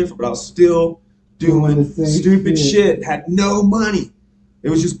 Life was different, but I was still doing stupid shit. Had no money. It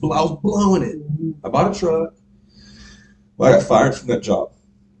was just, I was blowing it. I bought a truck. Well, I got fired from that job.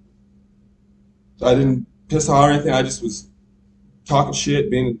 So I didn't piss off or anything. I just was talking shit,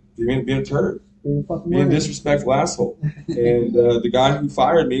 being a turd, being a disrespectful asshole. And the guy who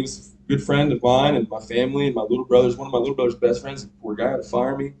fired me was a good friend of mine and my family and my little brother's, one of my little brother's best friends. The poor guy had to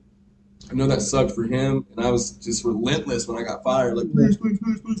fire me. I know that sucked for him, and I was just relentless when I got fired. Like, please.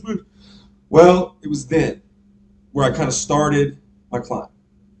 Well, it was then where I kind of started my climb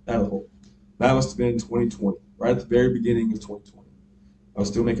out of the hole. That must have been 2020, right at the very beginning of 2020. I was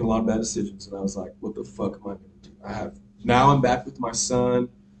still making a lot of bad decisions, and I was like, what the fuck am I going to do? Now I'm back with my son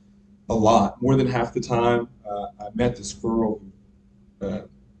a lot, more than half the time. I met this girl who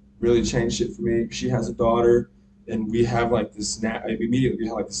really changed shit for me. She has a daughter, and we have like this, immediately we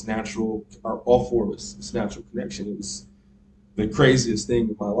have like this natural, all four of us, this natural connection. It was the craziest thing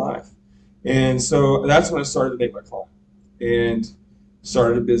in my life. And so that's when I started to make my climb. And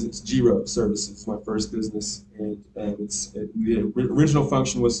started a business. G-Road Services, my first business, and the original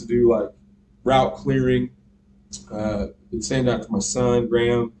function was to do like route clearing. It's named after my son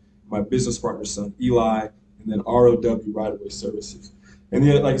Graham, my business partner's son Eli, and then ROW right-of-way services. And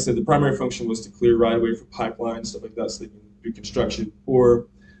then, like I said, the primary function was to clear right-of-way for pipelines, stuff like that, so they can do construction or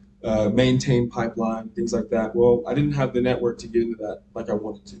maintain pipeline, things like that. Well, I didn't have the network to get into that like I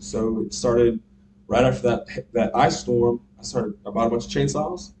wanted to, so it started right after that ice storm. I bought a bunch of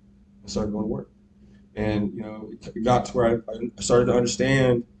chainsaws. I started going to work, and it got to where I started to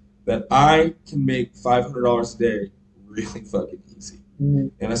understand that I can make $500 a day really fucking easy. Mm-hmm.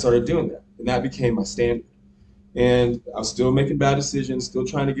 And I started doing that, and that became my standard. And I was still making bad decisions, still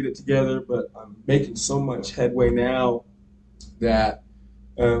trying to get it together, but I'm making so much headway now that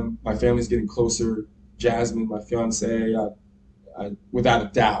my family's getting closer. Jasmine, my fiance, I without a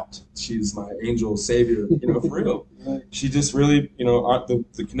doubt, she's my angel savior, for real. Right. She just really,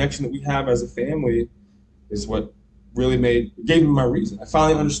 the connection that we have as a family is what really gave me my reason. I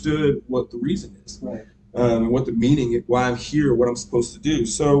finally understood what the reason is, right? And what the meaning, why I'm here, what I'm supposed to do.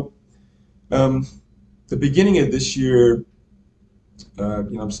 So, the beginning of this year,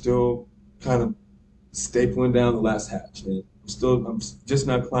 I'm still kind of stapling down the last hatch, man. I'm just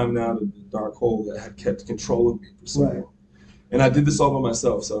now climbing out of the dark hole that had kept control of me for so long. And I did this all by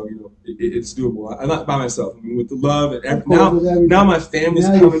myself, so it's doable. I'm not by myself. I mean, with the love and now my family's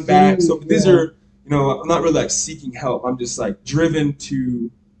coming back. So these are, I'm not really like seeking help. I'm just like driven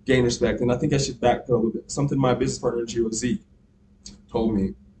to gain respect. And I think I should backpedal a little bit. Something my business partner Zeke told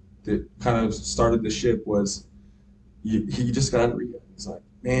me that kind of started the ship was he just got out of rehab. He's like,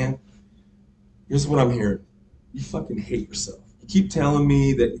 man, here's what I'm hearing. You fucking hate yourself. You keep telling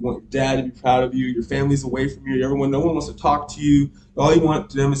me that you want your dad to be proud of you. Your family's away from you. No one wants to talk to you. All you want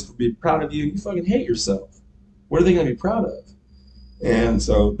to them is to be proud of you. You fucking hate yourself. What are they going to be proud of? And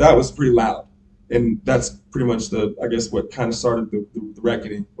so that was pretty loud. And that's pretty much what kind of started the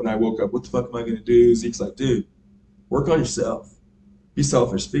reckoning when I woke up. What the fuck am I going to do? Zeke's like, dude, work on yourself. Be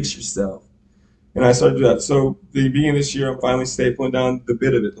selfish. Fix yourself. And I started to do that. So the beginning of this year, I'm finally stapling down the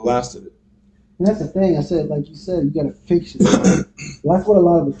bit of it, the last of it. And that's the thing. I said, like you said, you got to fix yourself. That's what a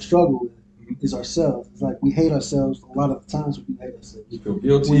lot of us struggle with, is ourselves. It's like we hate ourselves a lot of the times. We hate ourselves. You feel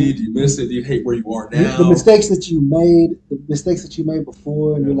guilty. Do you miss it? Do you hate where you are now? The mistakes that you made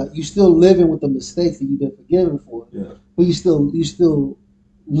before, and you're like, you're still living with the mistakes that you've been forgiven for. Yeah. But you still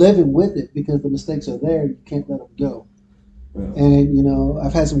living with it because the mistakes are there. You can't let them go. Yeah. And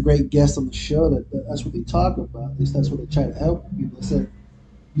I've had some great guests on the show that's what they talk about. That's what they try to help people. They said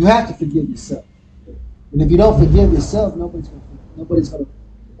you have to forgive yourself. And if you don't forgive yourself, everybody's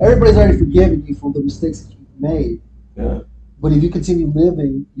already forgiven you for the mistakes that you've made. Yeah. But if you continue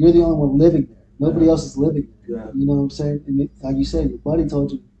living, you're the only one living there. Nobody else is living there. Yeah. You know what I'm saying? And like you said, your buddy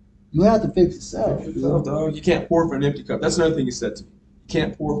told you, you have to fix yourself. Dog. You can't pour from an empty cup. That's another thing he said to me. You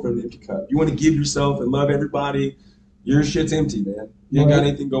can't pour from an empty cup. You want to give yourself and love everybody. Your shit's empty, man. You ain't got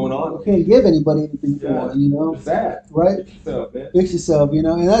anything going on. You can't give anybody anything for it, It's that. Right? Fix yourself, man. Fix yourself,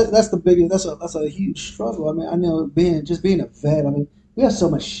 and that's the biggest. That's a huge struggle. I mean, I know being a vet. I mean, we have so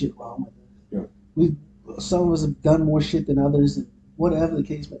much shit wrong with us. Yeah. Some of us have done more shit than others, and whatever the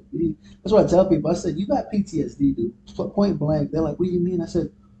case may be. That's what I tell people. I said, you got PTSD, dude. Point blank. They're like, what do you mean? I said,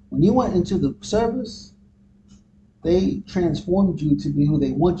 when you went into the service, they transformed you to be who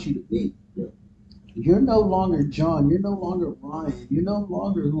they want you to be. You're no longer John. You're no longer Ryan. You're no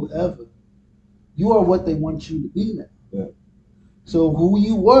longer whoever. You are what they want you to be now. Yeah. So who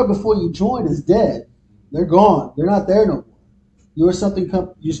you were before you joined is dead. They're gone. They're not there no more. You're something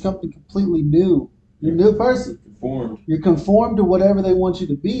completely new. You're a new person. You're conformed to whatever they want you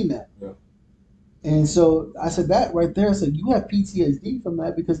to be now. Yeah. And so I said that right there. I said, you have PTSD from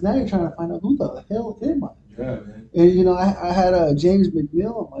that because now you're trying to find out who the hell am I? Yeah, man. And I had James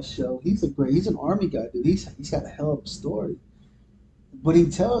McNeil on my show. He's an Army guy, dude. He's got a hell of a story. But he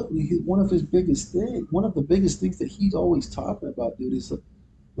tells me one of the biggest things that he's always talking about, dude, is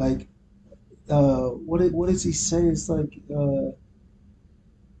like what does he say? It's like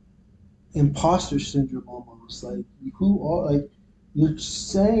imposter syndrome almost. Like you're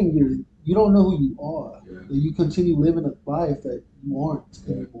saying you don't know who you are. Yeah. You continue living a life that you aren't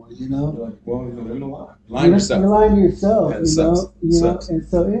anymore, You're like, well, you're living a lie. You're lying to yourself, And so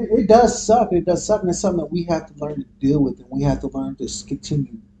it does suck. It does suck, and it's something that we have to learn to deal with, and we have to learn to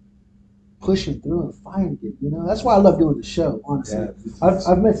continue pushing through and fighting it. That's why I love doing the show. Honestly, yeah,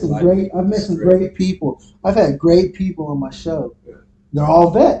 I've met some great people. I've had great people on my show. Yeah. They're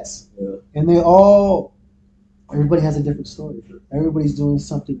all vets, and everybody has a different story. Everybody's doing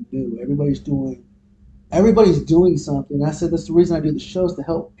something new. Everybody's doing everybody's doing something. I said that's the reason I do the shows, to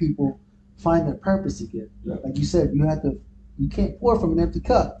help people find their purpose again. Yeah. Like you said, you can't pour from an empty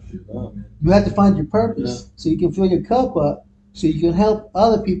cup. Oh, man. You have to find your purpose so you can fill your cup up, so you can help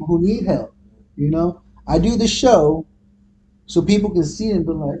other people who need help. You know, I do the show so people can see it and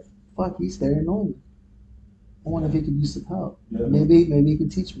be like, "Fuck, he's staring on me. I wonder if he could use some help. Yeah. Maybe he can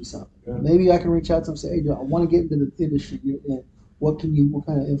teach me something. Yeah. Maybe I can reach out to him and say, hey, I want to get into the industry you're in. What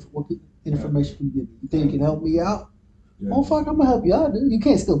kind of information can you give me? You think you can help me out? Yeah. Oh fuck, I'm gonna help you out, dude. You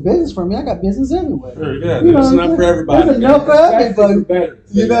can't steal business from me. I got business everywhere. Sure, yeah, You there's know, enough for everybody. There's enough for everybody.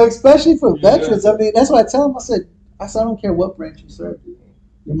 Veterans. You know, especially for Yeah. veterans. I mean, that's what I tell them. I said, I don't care what branch you serve. Dude.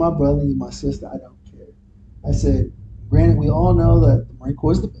 You're my brother. You're my sister. I don't care. I said, granted, we all know that the Marine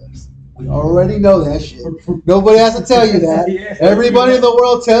Corps is the best. We already know that shit. Nobody has to tell you that. Yeah. Everybody in the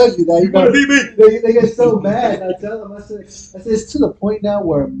world tells you that. You know, be me. they get so mad. I tell them, I said, it's to the point now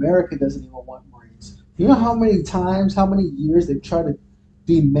where America doesn't even want Marines. You know how many times, how many years they've tried to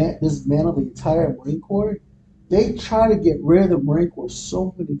dismantle the entire Marine Corps? They try to get rid of the Marine Corps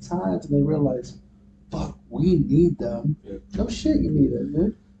so many times, and they realize, fuck, we need them. Yeah. No shit, you need them,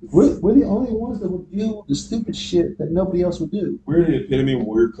 dude. We're the only ones that would do the stupid shit that nobody else would do. We're the epitome of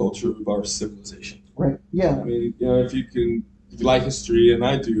warrior culture of our civilization. Right? Yeah. I mean, you know, if you like history, and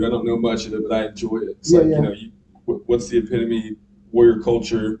I do, I don't know much of it, but I enjoy it. It's Yeah, like, yeah. you know, what's the epitome warrior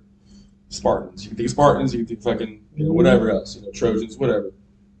culture? Spartans. You can think Spartans, you can think fucking, you know, whatever else, you know, Trojans, whatever.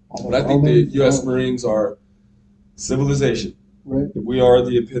 But I think the U.S. Marines are civilization. Right. We are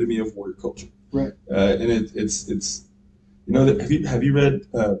the epitome of warrior culture. Right. And it's you know, have you read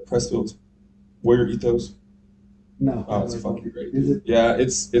Pressfield's Warrior Ethos? No. Oh, it's fucking great. Is it? Yeah,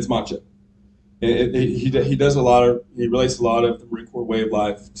 it's macho. He does he relates a lot of the Marine Corps way of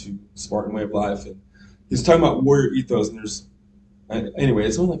life to Spartan way of life, and he's talking about warrior ethos. And there's anyway,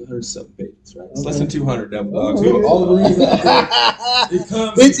 it's only like 107 pages, right? It's less than 200 devil dogs. Okay. All the Marines out there. It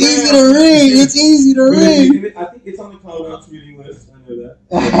comes It's easy to read. It's easy to read. I think it's on the call out reading list. I know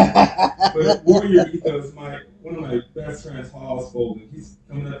that. But Warrior Ethos, one of my best friends, Hollis Bolden, he's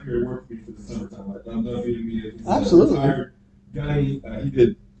coming up here to work with me for the summertime. Like, I'm not being media. He's Absolutely. a retired gunny. He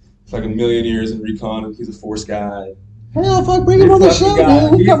did like a million years in recon, and he's a force guy. Hell, fuck, bring him on the show,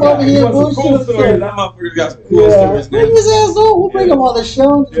 man. We come over here and Cool bullshit. stories. That motherfucker's got some cool Yeah, stories. bring Man. his ass on. We'll bring Yeah. him on the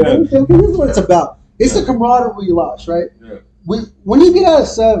show. Yeah. Because this is what it's about. It's the camaraderie we lost, right? Yeah. When you get out of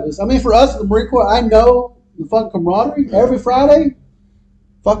service, I mean, for us in the Marine Corps, I know the fucking camaraderie. Every Friday,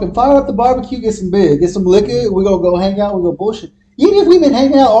 fucking fire up the barbecue, get some beer, get some liquor. We're gonna go hang out. We're gonna bullshit. Even if we've been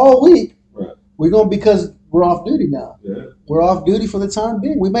hanging out all week, Right. we're gonna, because we're off duty now. Yeah. We're off duty for the time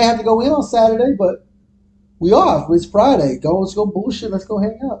being. We may have to go in on Saturday, but we off. It's Friday. Let's go bullshit. Let's go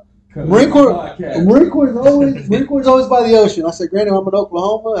hang out. Marine Corps is always by the ocean. I said, granted, I'm in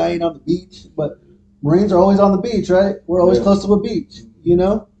Oklahoma. I ain't on the beach, but Marines are always on the beach, right? We're always Yeah. close to a beach, you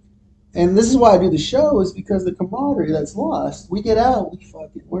know? And this is why I do the show, is because the camaraderie that's lost. We get out,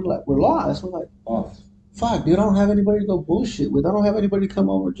 we're lost. We're like, Off. fuck, dude, I don't have anybody to go bullshit with. I don't have anybody to come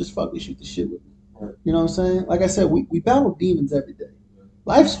over and just fucking shoot the shit with me. Right. You know what I'm saying? Like I said, we battle demons every day.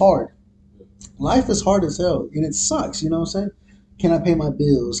 Life's hard. Life is hard as hell, and it sucks. You know what I'm saying? Can I pay my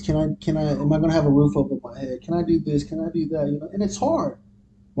bills? Am I gonna have a roof over my head? Can I do this? Can I do that? You know, and it's hard.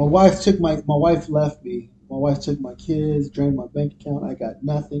 My wife left me. My wife took my kids, drained my bank account. I got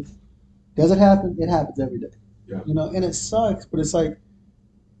nothing. Does it happen? It happens every day. Yeah. You know, and it sucks, but it's like,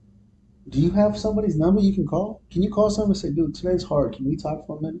 do you have somebody's number you can call? Can you call someone and say, dude, today's hard. Can we talk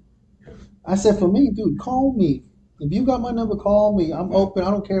for a minute? I said, for me, dude, call me. If you got my number, call me. I'm open.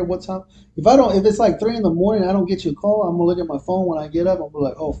 I don't care what time. If it's like 3 a.m, I don't get you a call, I'm gonna look at my phone when I get up. I'm gonna be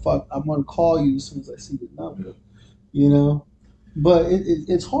like, oh fuck, I'm gonna call you as soon as I see your number. Yeah. You know, but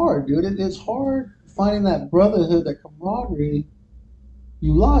it's hard, dude. It's hard finding that brotherhood, that camaraderie.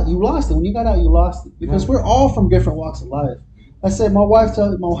 You lost it when you got out. You lost it because we're all from different walks of life. I said, my wife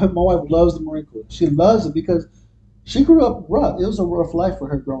loves the Marine Corps. She loves it because she grew up rough. It was a rough life for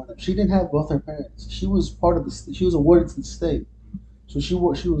her growing up. She didn't have both her parents. She was part of the. She was awarded to the state, so she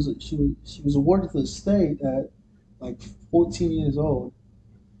was awarded to the state at like 14 years old.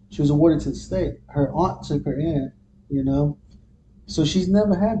 She was awarded to the state. Her aunt took her in, you know, so she's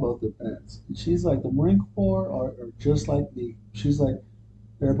never had both her parents. And she's like, the Marine Corps are just like me. She's like,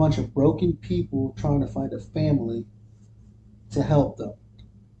 they're a bunch of broken people trying to find a family to help them.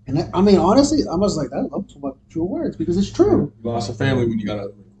 And I mean, honestly, I was like, I'm talking about true words because it's true. You lost a family when you got out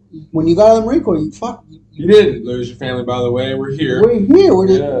of the Marine Corps. When you got out of the Marine Corps, You didn't lose your family, by the way. We're here. We're here. We're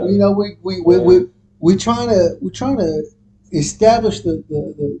just, Yeah. you know, we're trying to establish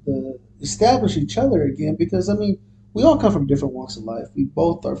establish each other again because I mean, we all come from different walks of life. We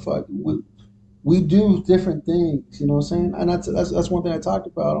both are fucking. we do different things. You know what I'm saying? And that's one thing I talked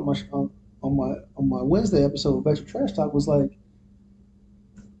about on my Wednesday episode of Veteran Trash Talk was like,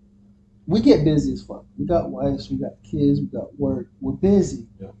 we get busy as fuck. We got wives, we got kids, we got work. We're busy.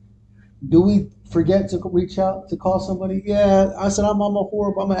 Yeah. Do we forget to reach out to call somebody? Yeah, I said I'm an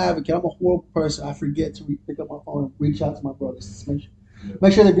advocate. I'm a horrible person. I forget to pick up my phone and reach out to my brothers to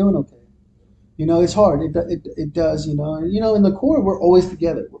make sure they're doing okay. You know, it's hard. It does. You know, and, in the Corps we're always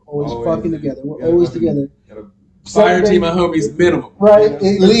together. We're always fucking together. We're always together. Fire team of homies minimum. Right. At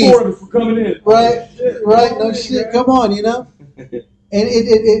least. 4 of us were coming in. Right. Right. No shit. Come on. You know. And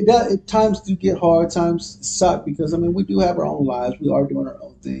it does, times do get hard, times suck because, I mean, we do have our own lives. We are doing our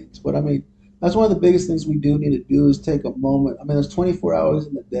own things. But, I mean, that's one of the biggest things we do need to do is take a moment. I mean, there's 24 hours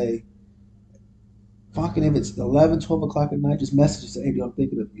in the day. Fucking if it's 11, 12 o'clock at night, just message us, say, hey, dude, I'm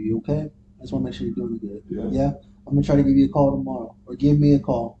thinking of you. You okay? I just want to make sure you're doing good. Yeah? I'm going to try to give you a call tomorrow. Or give me a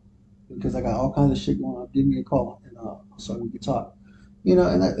call because I got all kinds of shit going on. Give me a call and so we can talk. You know,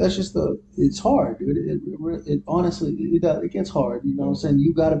 and that's just it's hard, dude. It honestly, it gets hard. You know what I'm saying?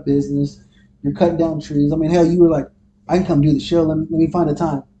 You got a business. You're cutting down trees. I mean, hell, you were like, I can come do the show. Let me find a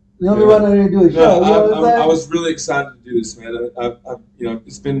time. Let me run out there and do a show. I was really excited to do this, man.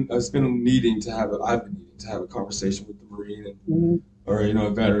 I've been needing to have a conversation with the Marine or a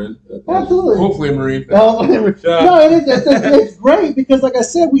veteran. Absolutely. Hopefully a Marine. No, it's great because, like I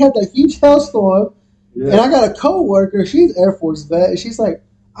said, we had that huge hailstorm. Yeah. And I got a coworker, she's Air Force vet, and she's like,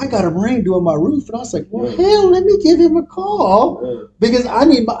 I got a Marine doing my roof. And I was like, well, hell, let me give him a call because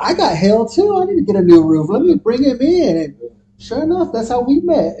I got hail too. I need to get a new roof. Let me bring him in. And sure enough, that's how we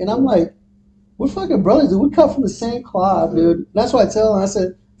met. And I'm like, we're fucking brothers, dude. We cut from the same cloth, dude. That's why I tell them, I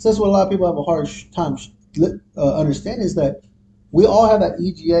said, that's what a lot of people have a hard time understanding is that we all have that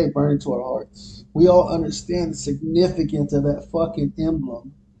EGA burned into our hearts. We all understand the significance of that fucking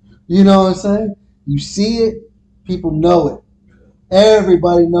emblem. You know what I'm saying? You see it, people know it.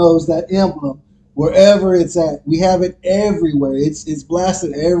 Everybody knows that emblem wherever it's at. We have it everywhere. It's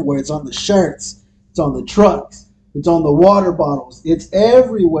blasted everywhere. It's on the shirts. It's on the trucks. It's on the water bottles. It's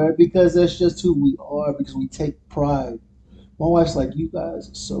everywhere because that's just who we are because we take pride. My wife's like, you guys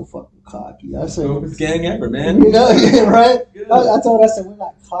are so fucking cocky. I said, dopest gang ever, man. You know, yeah, right? I told her, I said, we're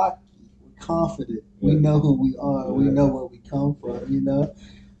not cocky. We're confident. We know who we are. We know where we come from, you know?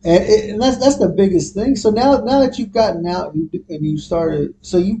 And that's the biggest thing. So now that you've gotten out and you started,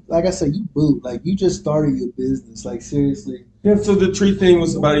 so you, like I said, you boot, like you just started your business, like seriously. Yeah. So the tree thing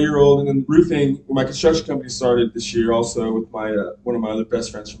was about a year old, and then the roofing, my construction company started this year also with my one of my other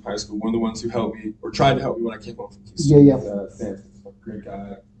best friends from high school, one of the ones who helped me or tried to help me when I came home from Houston. Yeah. Sam, great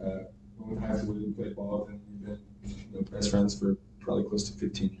guy. When we high school, we played ball, and we've been best friends for probably close to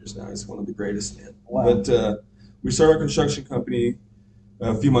 15 years now. He's one of the greatest. Wow. But we started our construction company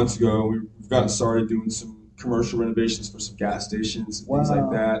a few months ago. We've gotten started doing some commercial renovations for some gas stations and things like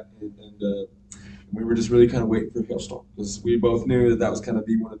that. And we were just really kind of waiting for a hailstorm because we both knew that was kind of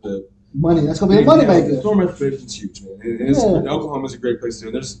be one of the money. That's going to be a money maker. Storm restoration is huge, man. Oklahoma's a great place to do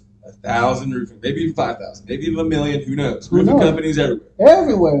it. There's 1,000 roofing, maybe even 5,000, maybe even 1 million. Who knows? Roofing companies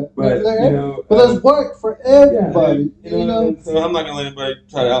everywhere. But there's work for everybody. So I'm not going to let anybody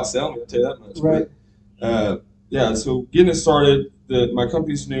try to outsell me. I'll tell you that much. Right. So getting it started. My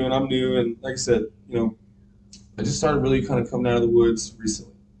company's new and I'm new, and like I said, I just started really kind of coming out of the woods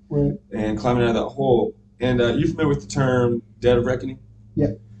recently, right, and climbing out of that hole. And you're familiar with the term "debt of reckoning"?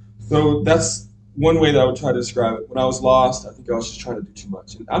 Yeah. So that's one way that I would try to describe it. When I was lost, I think I was just trying to do too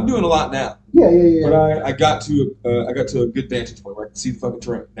much. And I'm doing a lot now. Yeah. But I got to a good vantage point where I can see the fucking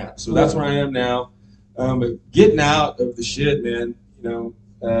terrain now. So that's where I am now. But getting out of the shit, man.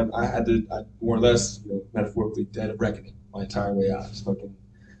 I more or less, metaphorically, debt of reckoning my entire way out. Just fucking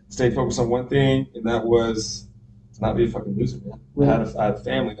stay focused on one thing, and that was to not be a fucking loser, man. Right. I have a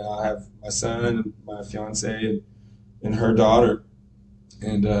family now. I have my son and my fiance and her daughter,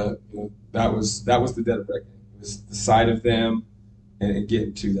 and that was the debt of reckoning. It was the sight of them and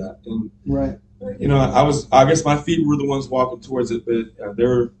getting to that. And right. I guess my feet were the ones walking towards it, but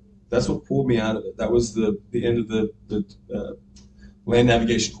that's what pulled me out of it. That was the end of the land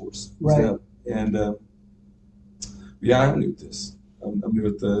navigation course. Right. And I'm new at this. I'm new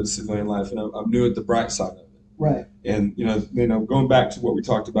at the civilian life, and I'm new at the bright side of it. Right. And going back to what we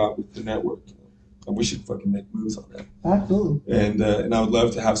talked about with the network, we should fucking make moves on that. Absolutely. And I would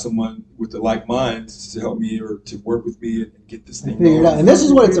love to have someone with the like mind to help me or to work with me and get this thing figured out. And this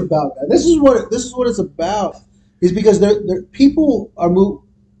is what it's about, guys. This is what it's about. Is because there people are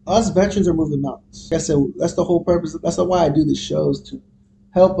us veterans are moving mountains. Like I said, that's the whole purpose. That's why I do the shows, to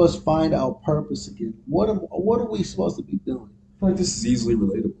help us find our purpose again. What are we supposed to be doing? feel like this is easily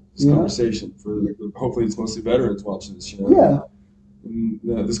relatable. This conversation for hopefully it's mostly veterans watching this. Yeah. And,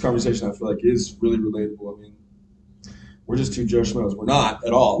 this conversation I feel like is really relatable. I mean, we're just two Joe Schmoes. We're not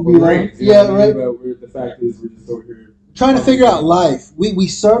at all. We're great. Yeah, right. But the fact is, we're just over here trying to figure out life. We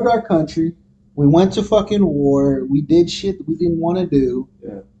served our country. We went to fucking war. We did shit that we didn't want to do.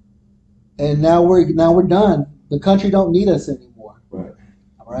 Yeah. And now we're done. The country don't need us anymore. Right.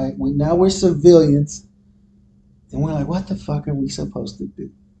 All right. Now we're civilians, and we're like, what the fuck are we supposed to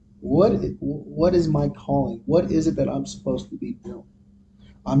do? What is my calling? What is it that I'm supposed to be doing?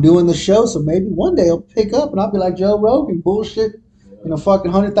 I'm doing the show, so maybe one day I'll pick up and I'll be like Joe Rogan, bullshit in a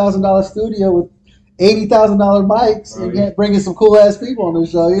fucking $100,000 studio with $80,000 mics and bringing some cool ass people on the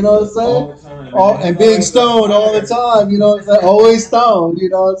show. You know what I'm saying? All the time, and being stoned all the time. You know what I'm saying? Always stoned. You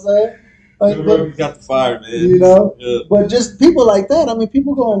know what I'm saying? Joe Rogan's got the fire, man. You know, Yeah. but just people like that. I mean,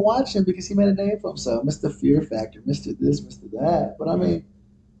 people go and watch him because he made a name for himself, Mr. Fear Factor, Mr. This, Mr. That. But I mean,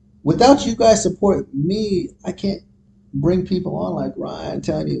 without you guys supporting me, I can't bring people on like Ryan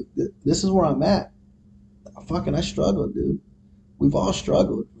telling you this is where I'm at. I struggled, dude. We've all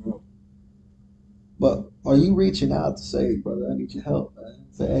struggled. But are you reaching out to say, brother, I need your help, man?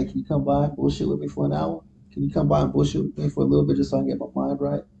 Say, hey, can you come by and bullshit with me for an hour? Can you come by and bullshit with me for a little bit just so I can get my mind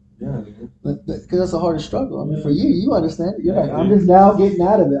right? Yeah. Because that's the hardest struggle. I mean, for you understand it. You're like, I'm just now getting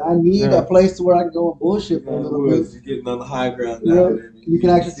out of it. I need a place to where I can go and bullshit for a little bit. You're getting on the high ground now. You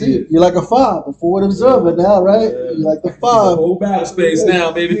can actually see it. You're like a fob, a forward observer now, right? Yeah. You're like the fob. Whole battle space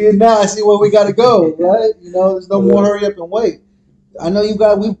now, baby. See it now, I see where we got to go, right? You know, there's no more hurry up and wait. I know you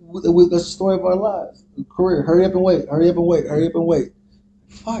got, that's the story of our lives. Career, hurry up and wait, hurry up and wait, hurry up and wait.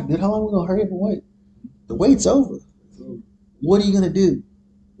 Fuck, dude, how long are we going to hurry up and wait? The wait's over. What are you going to do?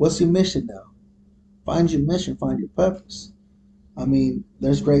 What's your mission now? Find your mission, find your purpose. I mean,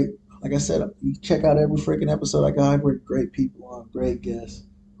 there's great, like I said, you check out every freaking episode I got. I bring great people on, great guests,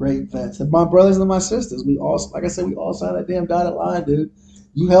 great vets. And my brothers and my sisters, we all, like I said, we all sign that damn dotted line, dude.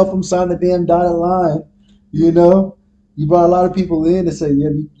 You help them sign the damn dotted line, you know? You brought a lot of people in to say, yeah,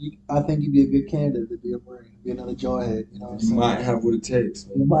 I think you'd be a good candidate to be a Marine, be another Jawhead. You know what I'm saying? You might have what it takes.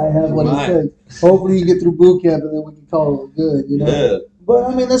 Man. You might have what it takes. Hopefully you get through boot camp and then we can call it good, you know? Yeah. But,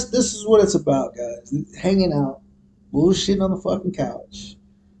 I mean, this is what it's about, guys. Hanging out, bullshitting on the fucking couch,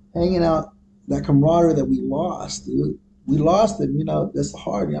 hanging out, that camaraderie that we lost, dude. We lost it, you know, that's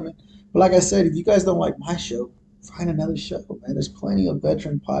hard. I mean, but like I said, if you guys don't like my show, find another show, man. There's plenty of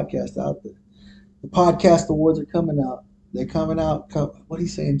veteran podcasts out there. The podcast awards are coming out. They're coming out. What do you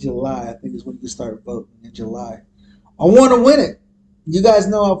say in July? I think is when you can start voting in July. I want to win it. You guys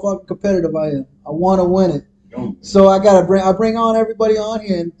know how fucking competitive I am. I want to win it. So I bring on everybody on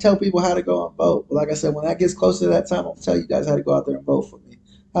here and tell people how to go and vote. But like I said, when that gets closer to that time, I'll tell you guys how to go out there and vote for me.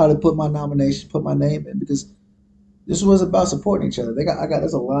 How to put my nomination, put my name in, because this was about supporting each other.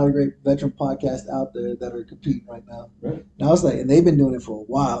 There's a lot of great veteran podcasts out there that are competing right now. Right. Now it's like, and they've been doing it for a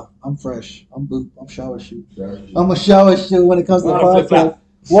while. I'm fresh. I'm boot. I'm shower shoe. I'm a shower shoe when it comes to the podcast.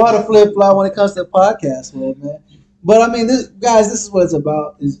 Water flip flop when it comes to the podcast world, man. But I mean, this is what it's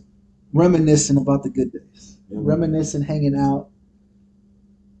about: is reminiscing about the good days, reminiscing, hanging out.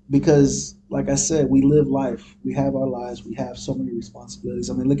 Because, like I said, we live life. We have our lives. We have so many responsibilities.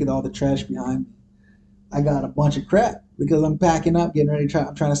 I mean, look at all the trash behind me. I got a bunch of crap because I'm packing up, getting ready.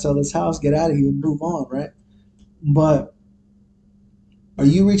 I'm trying to sell this house, get out of here, and move on, right? But are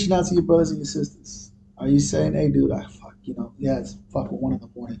you reaching out to your brothers and your sisters? Are you saying, hey, dude, it's fucking 1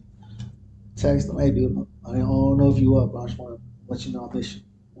 a.m. Text them, hey, dude, I don't know if you up, but I just want to let you know I miss you.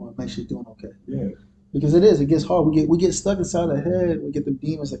 I want to make sure you're doing okay. Yeah. Because it gets hard. We get stuck inside the head. We get the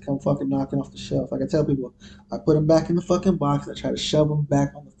demons that come fucking knocking off the shelf. Like I tell people, I put them back in the fucking box. I try to shove them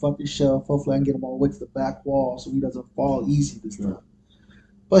back on the fucking shelf. Hopefully I can get him all the way to the back wall so he doesn't fall easy this time.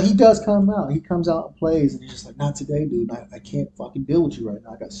 But he does come out. He comes out and plays, and he's just like, not today, dude. I can't fucking deal with you right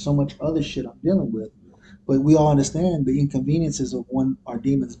now. I got so much other shit I'm dealing with. But we all understand the inconveniences of when our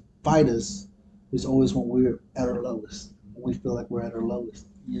demons fight us is always when we're at our lowest. When we feel like we're at our lowest,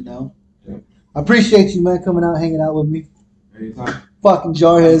 you know? Yeah. I appreciate you, man, coming out, hanging out with me. Anytime. Fucking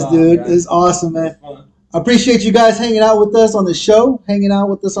Jarheads, dude. Guys. It's awesome, man. I appreciate you guys hanging out with us on the show, hanging out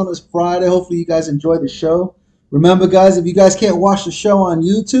with us on this Friday. Hopefully you guys enjoy the show. Remember, guys, if you guys can't watch the show on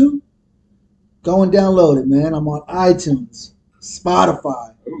YouTube, go and download it, man. I'm on iTunes,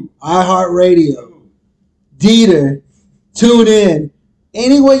 Spotify, iHeartRadio, Deezer, TuneIn.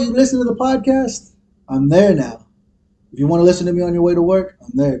 Any way you listen to the podcast, I'm there now. If you want to listen to me on your way to work,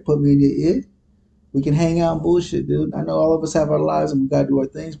 I'm there. Put me in your ear. We can hang out and bullshit, dude. I know all of us have our lives and we got to do our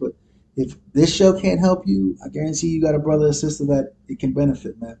things, but if this show can't help you, I guarantee you got a brother or sister that it can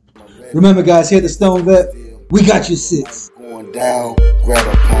benefit, man. Remember, guys, here at the Stone Vet, we got you 6. going down, grab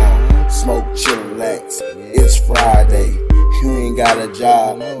a pound, smoke, chill, relax. It's Friday, you ain't got a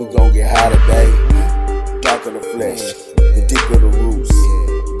job, we gon' get high today. Dark of the flesh, the dick of the roots,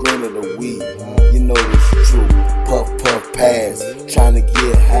 green of the weed, you know this is true. Puff, puff, pass, trying to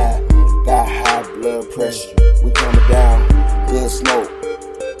get high, got high blood pressure, we coming down, good smoke,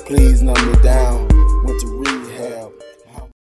 please numb me down, went to read.